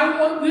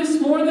 I want this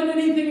more than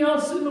anything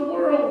else in the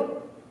world.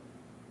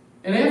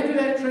 And after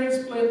that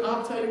transplant,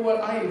 I'll tell you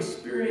what, I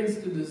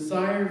experienced a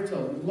desire to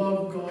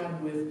love God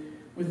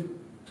with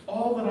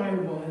all that I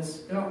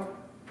was. Now,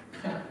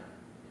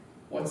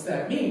 what's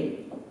that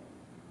mean?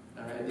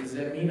 Does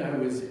that mean I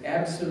was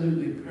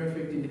absolutely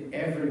perfect in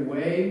every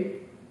way?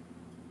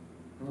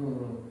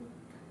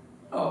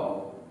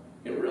 Oh,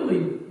 it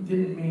really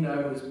didn't mean I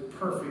was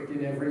perfect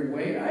in every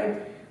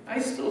way. I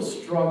still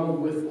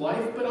struggled with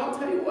life, but I'll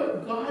tell you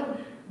what,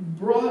 God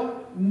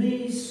brought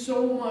me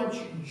so much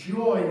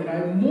joy that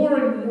I more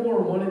and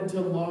more wanted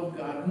to love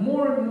God,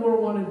 more and more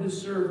wanted to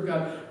serve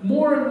God,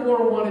 more and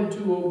more wanted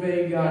to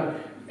obey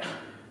God.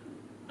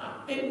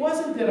 It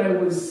wasn't that I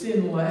was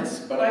sinless,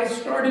 but I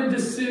started to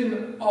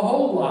sin a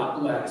whole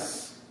lot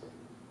less.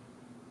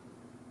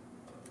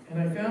 And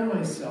I found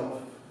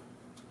myself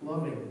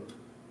loving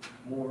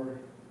more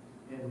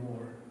and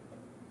more.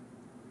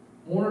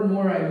 More and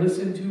more I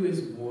listened to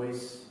his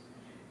voice,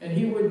 and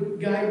he would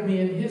guide me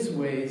in his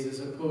ways as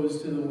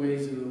opposed to the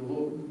ways of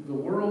the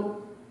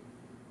world.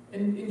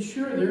 And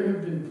sure, there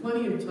have been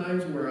plenty of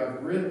times where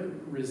I've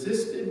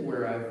resisted,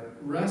 where I've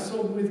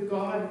wrestled with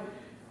God.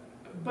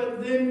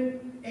 But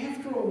then,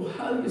 after a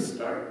while, you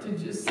start to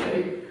just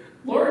say,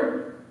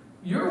 Lord,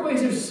 your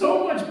ways are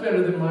so much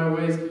better than my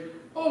ways.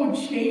 Oh,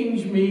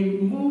 change me,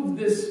 move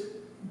this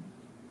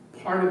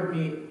part of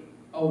me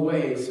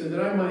away so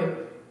that I might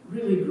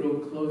really grow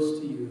close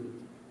to you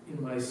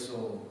in my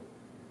soul.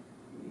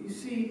 You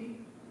see,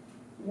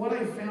 what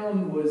I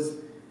found was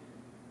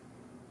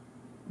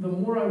the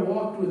more I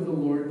walked with the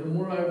Lord, the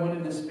more I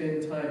wanted to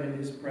spend time in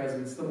his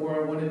presence, the more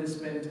I wanted to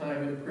spend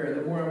time in prayer,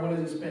 the more I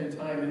wanted to spend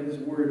time in his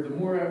word, the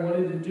more I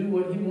wanted to do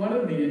what he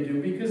wanted me to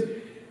do, because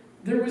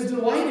there was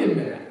delight in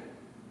that.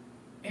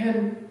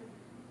 And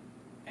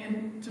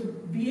to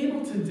be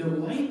able to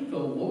delight the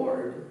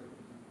Lord,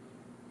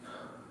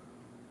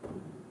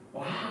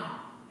 wow.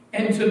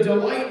 And to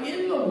delight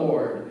in the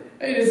Lord.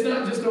 And it's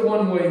not just a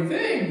one-way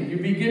thing. You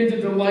begin to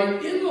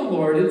delight in the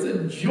Lord. It's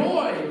a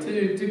joy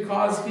to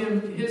cause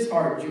him his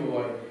heart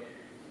joy.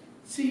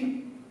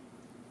 See,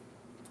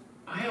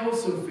 I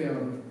also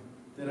found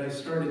that I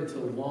started to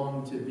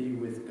long to be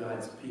with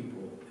God's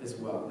people as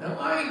well. Now,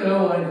 I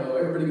know.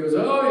 Everybody goes,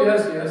 oh,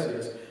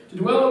 yes. To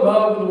dwell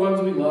above with the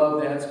ones we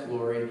love, that's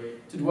glory.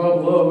 To dwell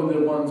below with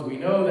the ones we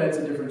know, that's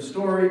a different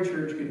story.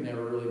 Church could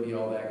never really be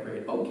all that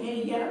great.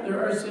 Okay, yeah,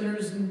 there are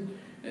sinners, and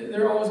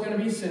there are always going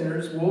to be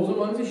sinners, wolves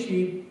among the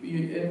sheep,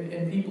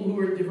 and people who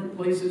are at different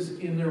places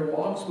in their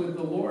walks with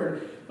the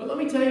Lord. But let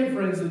me tell you,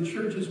 friends, the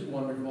church is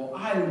wonderful.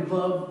 I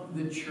love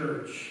the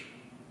church.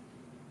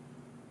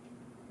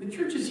 The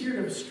church is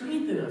here to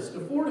strengthen us, to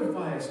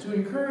fortify us, to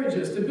encourage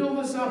us, to build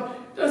us up.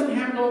 It doesn't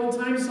happen all the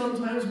time.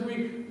 Sometimes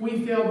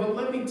we fail. But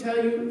let me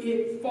tell you,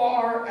 it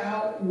far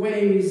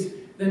outweighs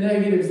the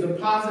negatives. The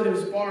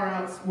positives far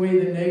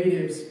outweigh the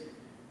negatives.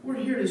 We're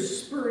here to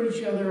spur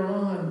each other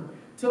on,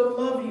 to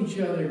love each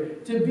other,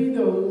 to be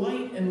the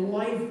light and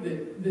life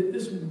that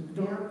this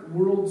dark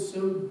world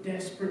so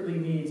desperately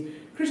needs.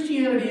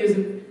 Christianity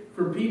isn't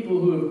for people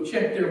who have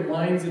checked their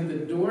minds at the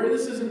door.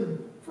 This isn't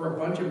for a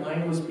bunch of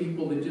mindless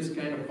people that just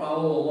kind of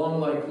follow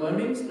along like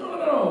lemmings.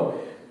 No.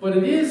 But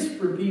it is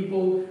for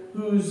people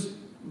whose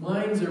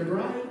minds are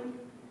bright,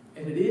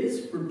 and it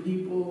is for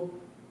people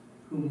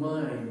who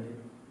mind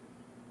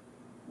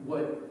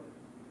what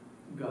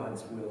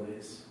God's will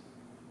is.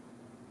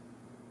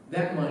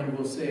 That mind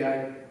will say,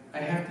 I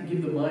have to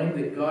give the mind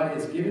that God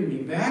has given me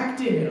back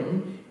to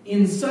him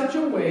in such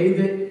a way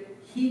that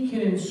he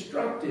can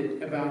instruct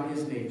it about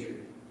his nature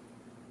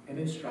and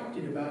instruct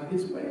it about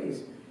his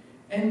ways.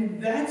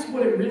 And that's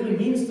what it really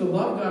means to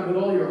love God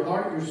with all your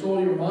heart, your soul,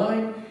 your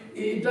mind.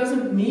 It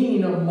doesn't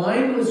mean a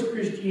mindless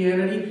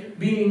Christianity,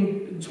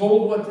 being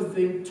told what to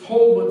think,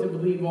 told what to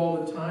believe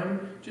all the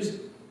time. Just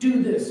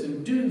do this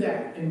and do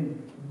that and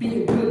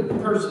be a good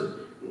person.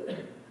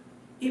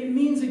 It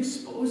means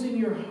exposing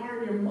your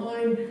heart, your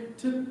mind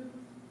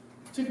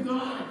to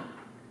God,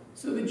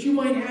 so that you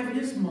might have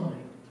his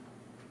mind.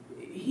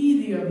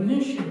 He, the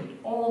omniscient,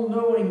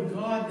 all-knowing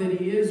God that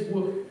he is,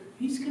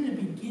 he's going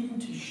to begin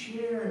to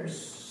share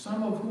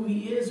some of who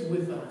he is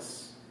with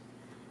us.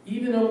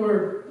 Even though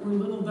we're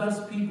little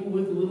dust people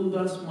with little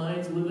dust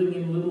minds, living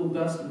in little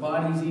dust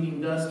bodies, eating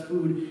dust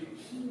food,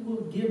 he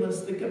will give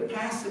us the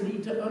capacity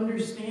to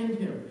understand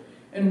him.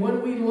 And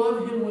when we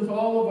love him with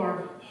all of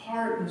our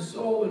heart and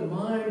soul and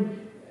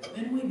mind,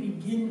 then we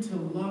begin to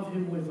love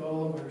him with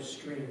all of our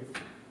strength.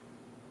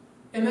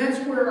 And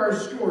that's where our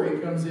story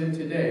comes in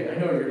today. I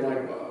know you're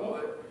like, well,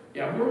 what?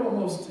 Yeah, we're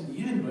almost to the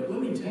end, but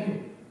let me tell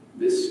you,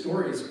 this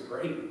story is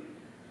great.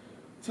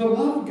 To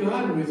love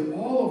God with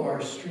all of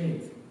our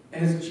strength,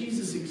 as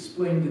Jesus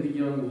explained to the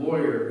young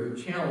lawyer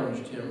who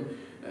challenged him,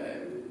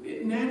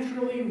 it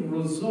naturally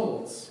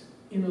results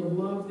in a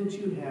love that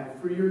you have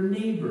for your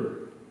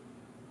neighbor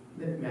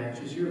that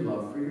matches your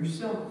love for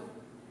yourself.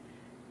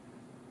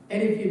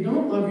 And if you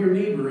don't love your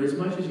neighbor as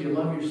much as you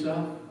love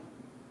yourself,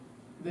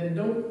 then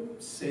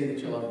don't say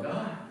that you love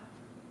God.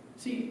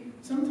 See,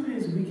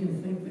 sometimes we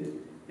can think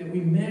that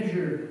we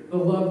measure the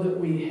love that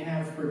we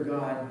have for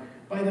God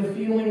by the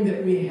feeling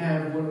that we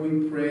have when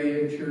we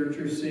pray in church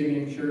or sing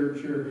in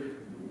church or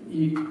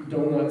eat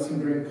donuts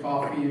and drink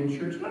coffee in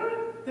church.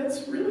 No,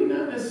 that's really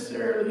not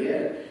necessarily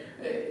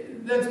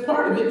it. That's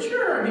part of it,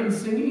 sure. I mean,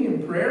 singing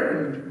and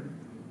prayer and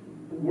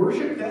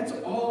worship, that's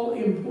all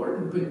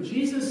important. But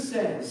Jesus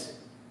says,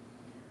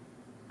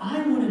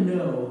 I want to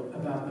know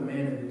about the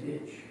man in the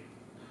ditch.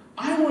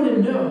 I want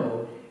to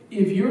know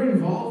if you're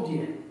involved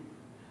yet.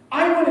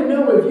 I want to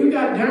know if you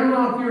got down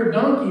off your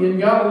donkey and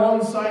got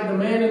alongside the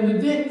man in the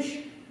ditch.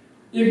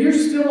 If you're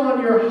still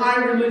on your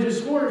high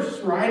religious horse,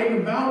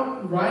 riding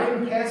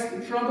past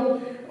the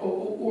trouble,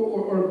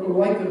 or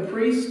like the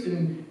priest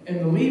and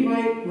the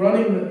Levite,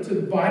 running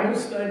to Bible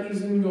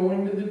studies and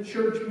going to the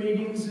church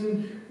meetings,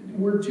 and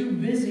we're too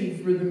busy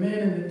for the man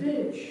in the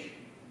ditch.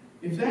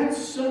 If that's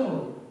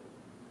so,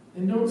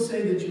 then don't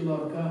say that you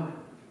love God.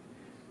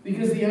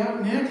 Because the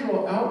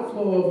natural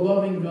outflow of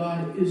loving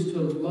God is to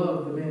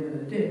love the man in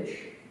the ditch.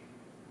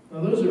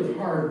 Now those are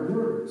hard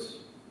words.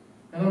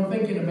 And I'm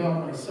thinking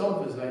about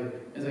myself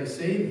as I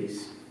say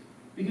these.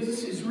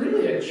 Because it's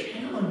really a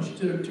challenge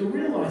to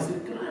realize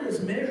that God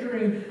is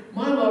measuring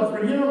my love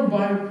for Him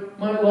by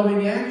my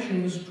loving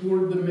actions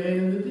toward the man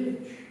in the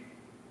ditch.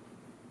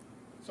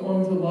 So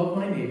I'm to love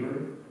my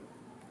neighbor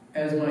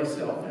as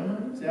myself. Am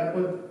I? Is that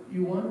what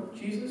you want,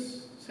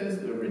 Jesus? Says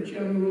the rich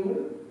young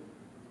ruler.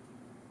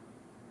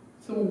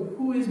 So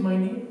who is my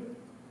neighbor?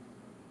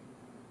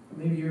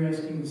 Maybe you're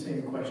asking the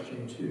same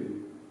question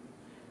too.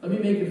 Let me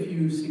make a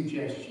few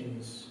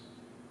suggestions.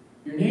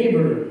 Your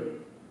neighbor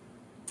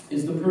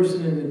is the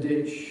person in the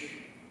ditch.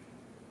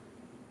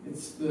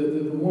 It's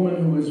the woman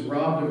who was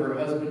robbed of her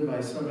husband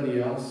by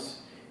somebody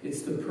else.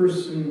 It's the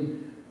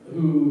person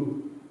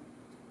who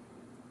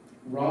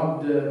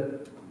robbed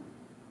their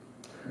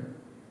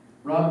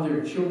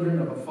children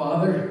of a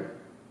father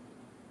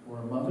or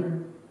a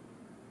mother.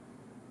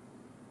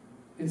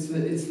 It's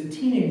the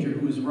teenager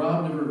who was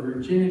robbed of her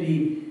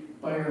virginity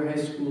by her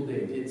high school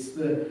date. It's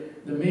the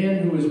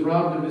man who was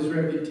robbed of his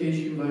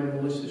reputation by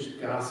malicious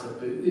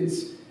gossip.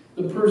 It's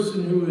the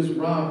person who is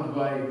robbed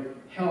by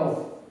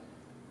health,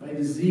 by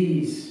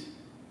disease.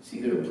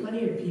 See, there are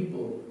plenty of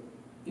people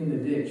in the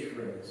ditch,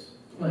 friends.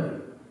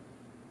 Plenty.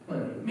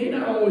 It may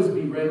not always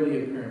be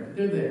readily apparent, but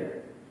they're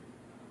there.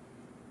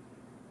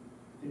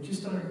 There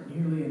just aren't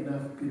nearly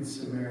enough good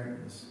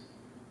Samaritans.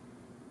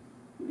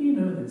 Who do you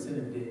know that's in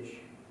a ditch?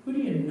 Who do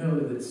you know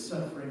that's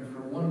suffering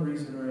for one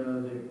reason or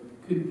another that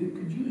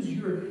could use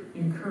your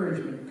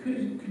encouragement,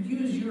 could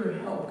use your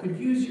help, could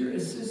use your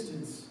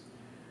assistance?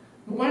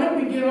 Why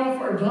don't we get off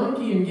our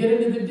donkey and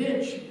get into the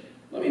ditch?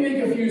 Let me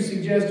make a few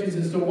suggestions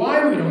as to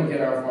why we don't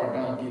get off our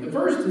donkey. The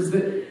first is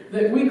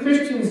that we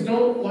Christians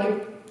don't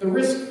like the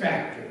risk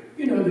factor.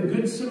 You know, the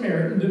Good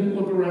Samaritan didn't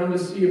look around to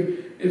see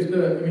if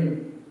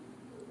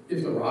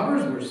the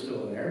robbers were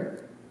still there.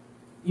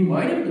 He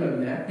might have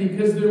done that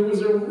because there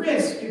was a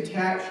risk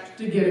attached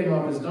to getting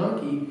off his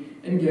donkey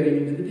and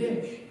getting into the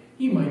ditch.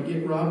 He might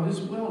get robbed as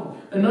well.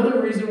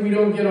 Another reason we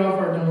don't get off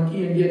our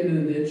donkey and get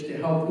into the ditch to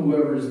help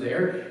whoever's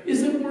there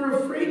is that we're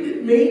afraid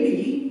that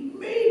maybe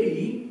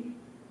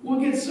we'll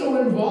get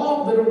so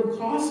involved that it'll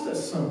cost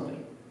us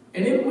something.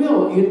 And it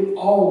will. It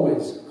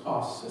always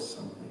costs us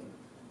something.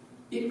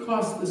 It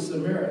cost the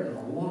Samaritan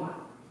a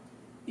lot.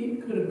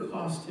 It could have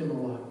cost him a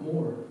lot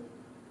more.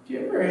 Do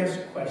you ever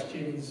ask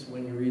questions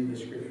when you read the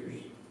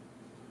Scriptures?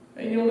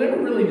 And you'll never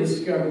really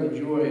discover the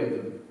joy of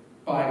the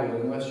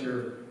Bible unless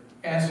you're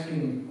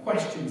asking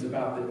questions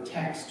about the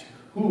text.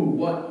 Who,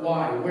 what,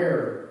 why,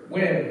 where,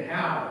 when,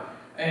 how.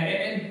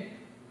 And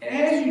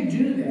as you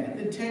do that,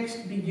 the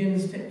text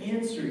begins to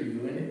answer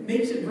you, and it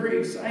makes it very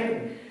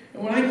exciting.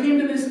 And when I came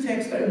to this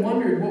text, I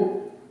wondered,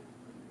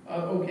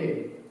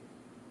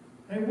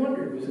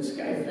 was this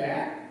guy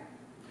fat?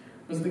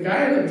 Was the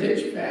guy in the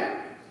ditch fat?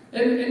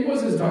 And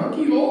was his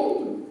donkey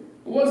old?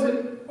 Was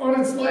it on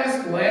its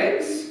last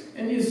legs?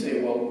 And you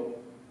say, well,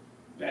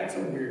 that's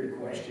a weird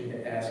question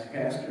to ask,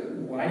 Pastor.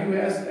 Why do you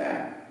ask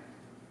that?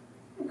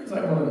 Because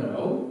I want to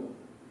know.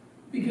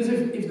 Because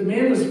if the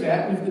man was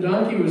fat and if the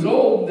donkey was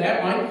old,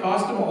 that might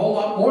cost him a whole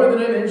lot more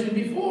than I mentioned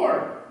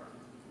before.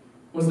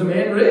 Was the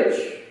man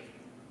rich?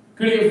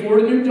 Could he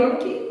afford a new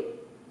donkey?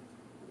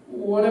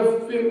 What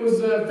if it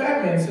was a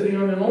fat man sitting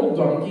on an old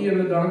donkey and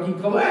the donkey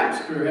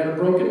collapsed or had a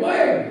broken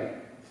leg?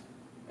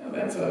 Now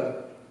that's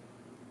a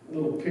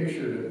little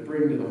picture to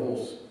bring the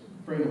whole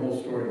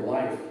story to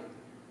life.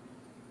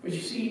 But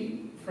you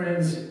see,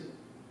 friends,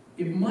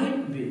 it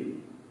might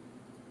be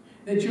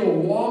that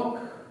you'll walk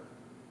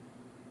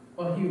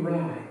while he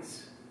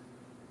rides.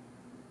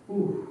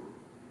 Ooh.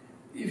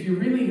 If you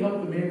really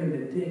help the man in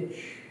the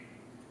ditch.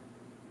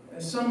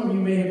 Some of you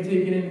may have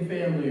taken in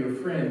family or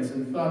friends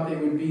and thought they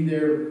would be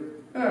there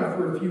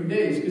for a few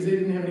days because they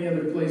didn't have any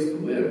other place to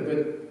live.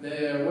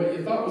 But what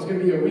you thought was going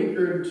to be a week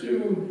or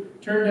two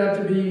turned out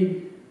to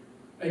be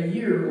a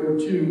year or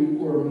two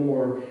or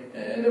more.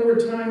 And there were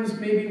times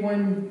maybe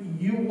when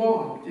you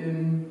walked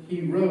and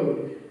he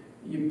rode.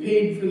 You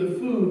paid for the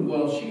food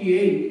while she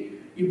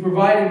ate. You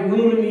provided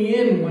room in the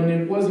inn when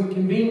it wasn't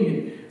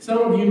convenient. Some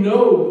of you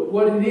know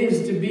what it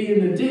is to be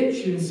in the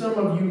ditch, and some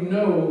of you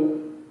know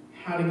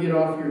how to get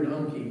off your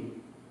donkey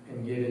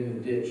and get in the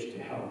ditch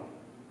to help.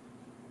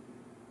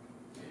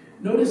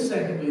 Notice,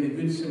 secondly, the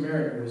Good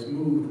Samaritan was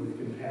moved with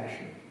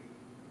compassion.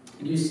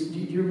 Do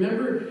you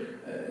remember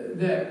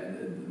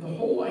that the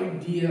whole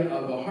idea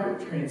of a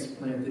heart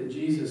transplant that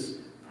Jesus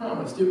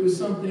promised, it was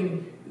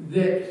something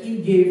that he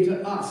gave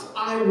to us.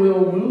 I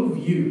will move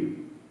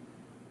you,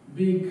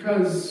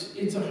 because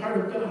it's a heart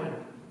of God.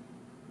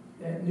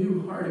 That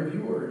new heart of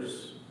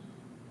yours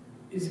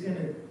is going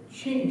to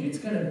change. It's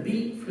going to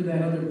beat for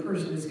that other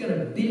person. It's going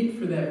to beat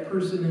for that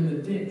person in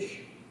the ditch.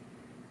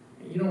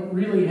 You don't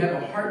really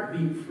have a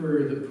heartbeat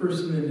for the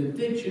person in the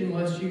ditch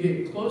unless you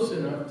get close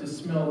enough to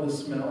smell the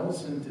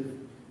smells and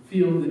to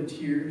feel the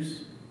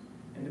tears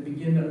and to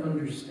begin to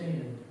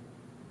understand.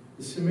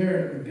 The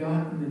Samaritan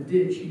got in the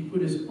ditch. He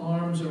put his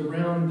arms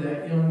around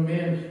that young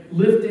man,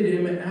 lifted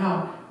him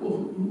out.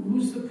 Well,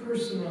 who's the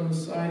person on the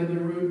side of the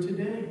road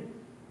today?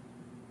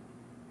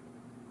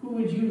 Who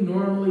would you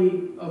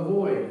normally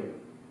avoid?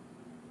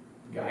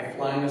 The guy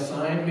flying a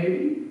sign,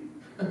 maybe?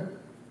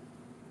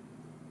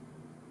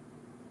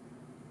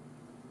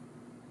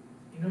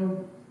 You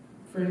know,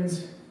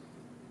 friends,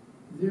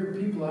 there are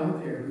people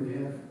out there who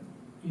have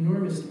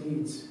enormous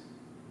needs.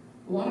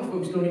 A lot of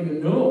folks don't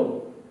even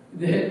know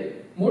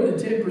that more than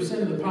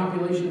 10% of the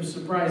population of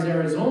Surprise,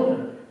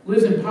 Arizona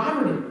lives in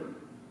poverty.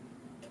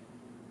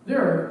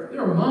 There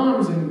are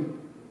moms and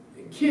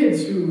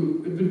kids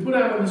who have been put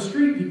out on the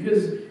street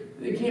because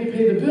they can't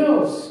pay the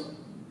bills.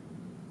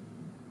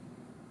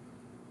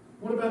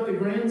 What about the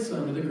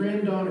grandson or the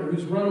granddaughter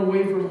who's run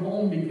away from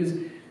home because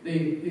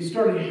they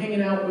started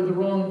hanging out with the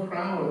wrong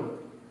crowd?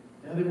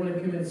 Now they want to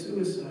commit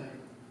suicide.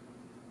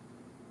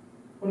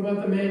 What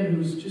about the man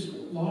who's just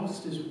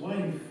lost his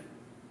wife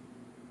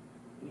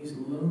and he's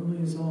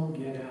lonely as all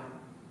get out?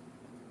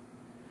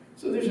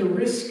 So there's a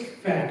risk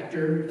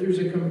factor, there's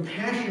a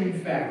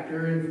compassion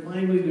factor, and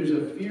finally there's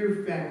a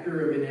fear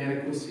factor of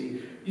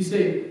inadequacy. You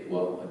say,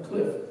 well,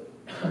 Cliff,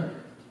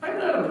 I'm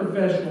not a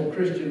professional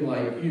Christian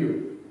like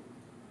you.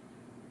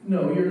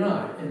 No, you're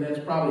not, and that's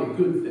probably a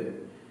good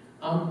thing.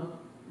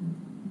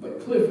 But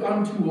Cliff,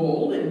 I'm too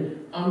old,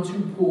 and I'm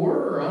too poor,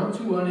 or I'm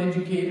too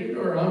uneducated,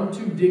 or I'm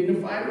too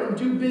dignified, or I'm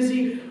too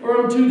busy,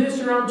 or I'm too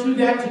this, or I'm too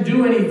that to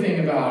do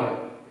anything about it.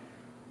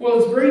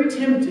 Well, it's very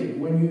tempting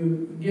when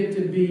you get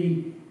to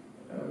be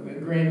a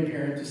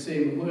grandparent to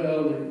say,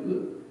 well,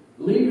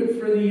 leave it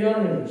for the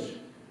young'uns.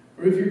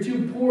 Or if you're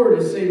too poor,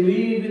 to say,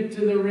 leave it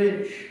to the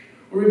rich.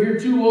 Or if you're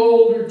too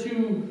old, or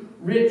too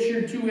rich,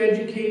 or too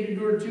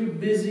educated, or too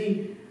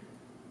busy.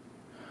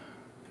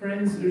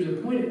 Friends, there's a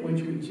point at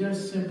which we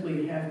just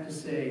simply have to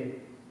say,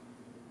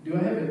 do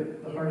I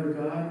have the heart of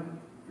God,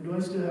 or do I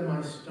still have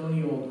my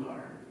stony old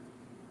heart?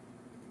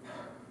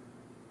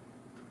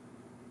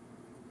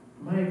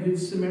 Am I a good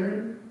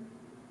Samaritan,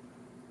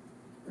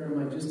 or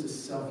am I just a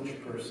selfish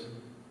person?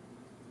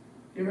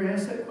 You ever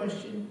ask that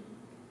question?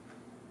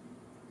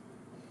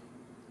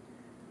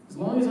 As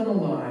long as I'm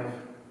alive,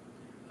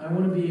 I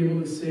want to be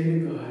able to say to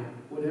God,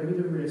 whatever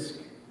the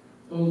risk,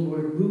 oh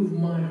Lord, move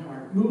my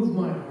heart,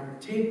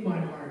 take my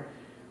heart.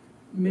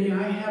 May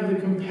I have the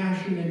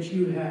compassion that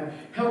you have.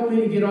 Help me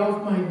to get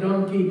off my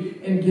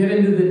donkey and get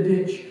into the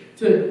ditch,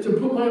 to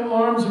put my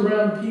arms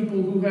around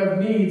people who have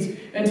needs,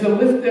 and to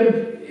lift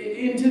them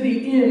into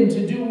the inn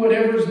to do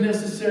whatever is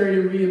necessary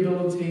to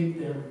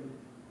rehabilitate them.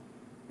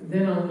 And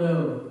then I'll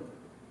know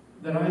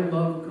that I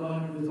love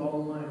God with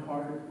all my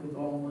heart, with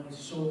all my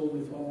soul,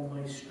 with all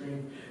my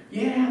strength.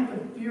 Yeah,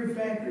 the fear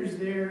factor's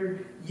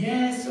there.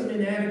 Yes, I'm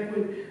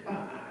inadequate.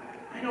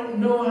 I don't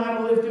know how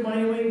to lift him.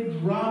 I may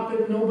drop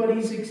it.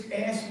 Nobody's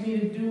asked me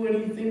to do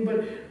anything,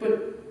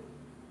 but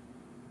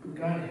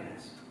God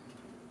has.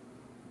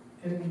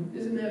 And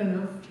isn't that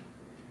enough?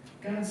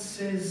 God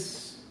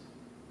says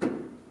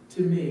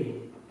to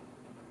me,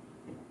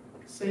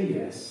 say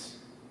yes.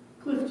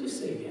 Cliff, just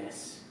say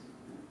yes.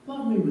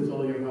 Love me with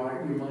all your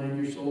heart, your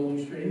mind, your soul, and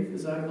your strength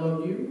as I've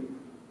loved you.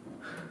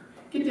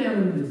 Get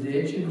down into the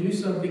ditch and do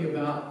something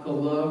about the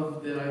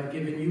love that I've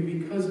given you,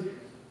 because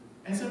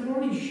as I've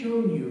already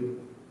shown you,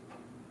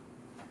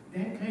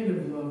 that kind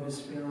of love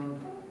is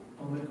found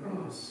on the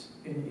cross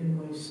and in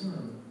my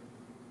Son.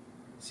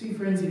 See,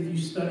 friends, if you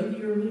study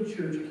the early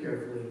church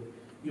carefully,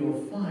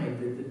 you'll find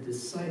that the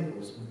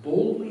disciples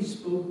boldly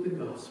spoke the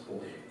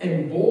gospel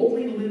and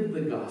boldly lived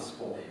the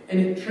gospel, and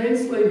it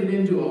translated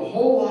into a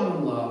whole lot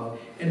of love.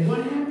 And what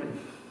happened?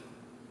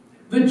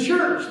 The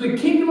church, the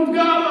kingdom of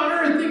God on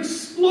earth,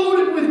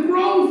 exploded with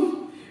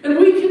growth. And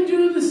we can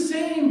do the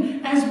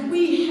same as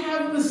we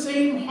have the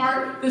same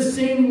heart, the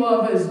same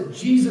love as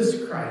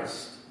Jesus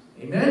Christ.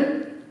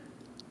 Amen?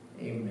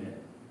 Amen.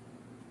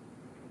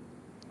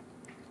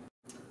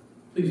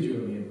 Please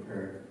join me in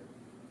prayer.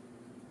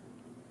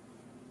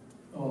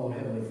 Oh,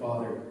 Heavenly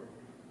Father,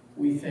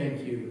 we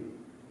thank you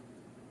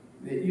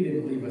that you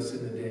didn't leave us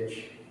in the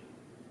ditch.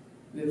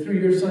 That through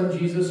your Son,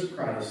 Jesus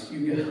Christ,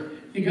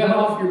 you got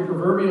off your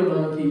proverbial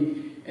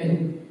donkey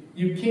and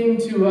you came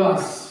to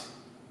us.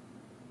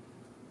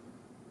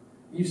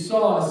 You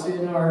saw us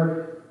in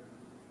our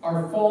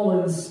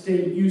fallen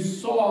state. You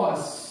saw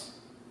us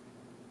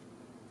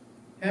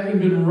having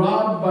been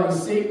robbed by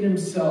Satan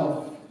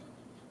himself,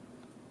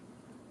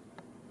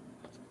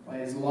 by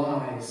his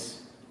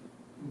lies,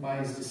 and by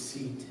his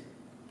deceit.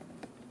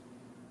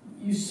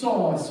 you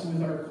saw us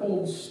with our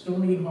cold,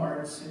 stony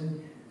hearts,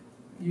 and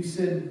you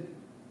said,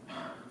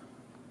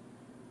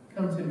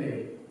 come to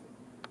me.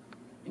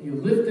 And you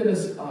lifted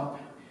us up,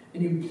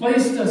 and you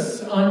placed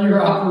us on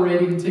your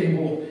operating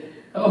table.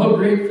 Oh,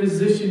 great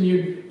physician,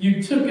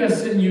 you took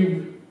us and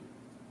you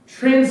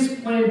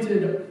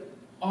transplanted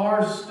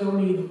our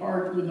stony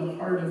heart with a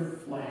heart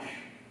of flesh,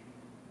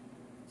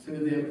 so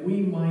that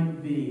we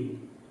might be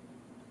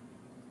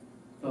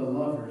the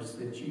lovers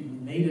that you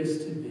made us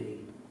to be,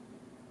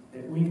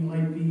 that we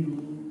might be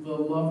the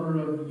lover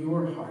of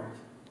your heart,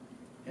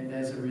 and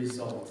as a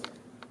result,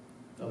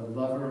 the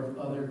lover of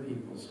other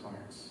people's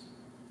hearts.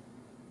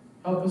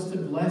 Help us to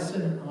bless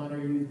and honor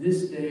you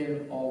this day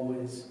and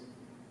always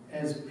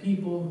as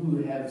people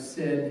who have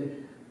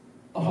said,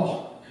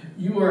 oh,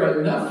 you are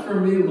enough for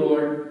me,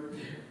 Lord.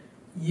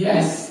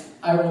 Yes,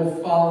 I will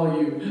follow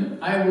you.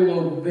 I will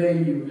obey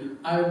you.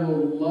 I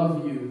will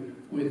love you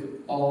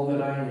with all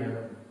that I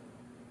am.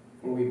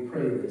 For we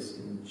pray this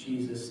in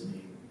Jesus'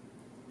 name.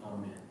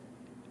 Amen.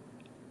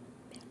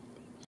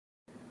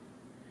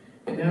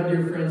 And now,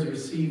 dear friends,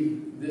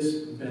 receive this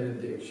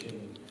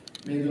benediction.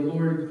 May the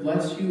Lord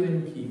bless you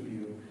and keep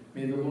you.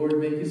 May the Lord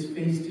make his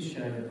face to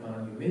shine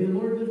upon you. May the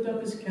Lord lift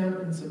up his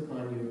countenance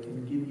upon you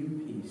and give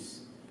you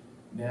peace,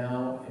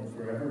 now and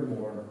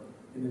forevermore.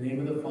 In the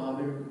name of the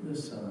Father, the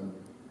Son,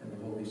 and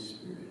the Holy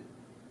Spirit.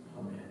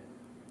 Amen.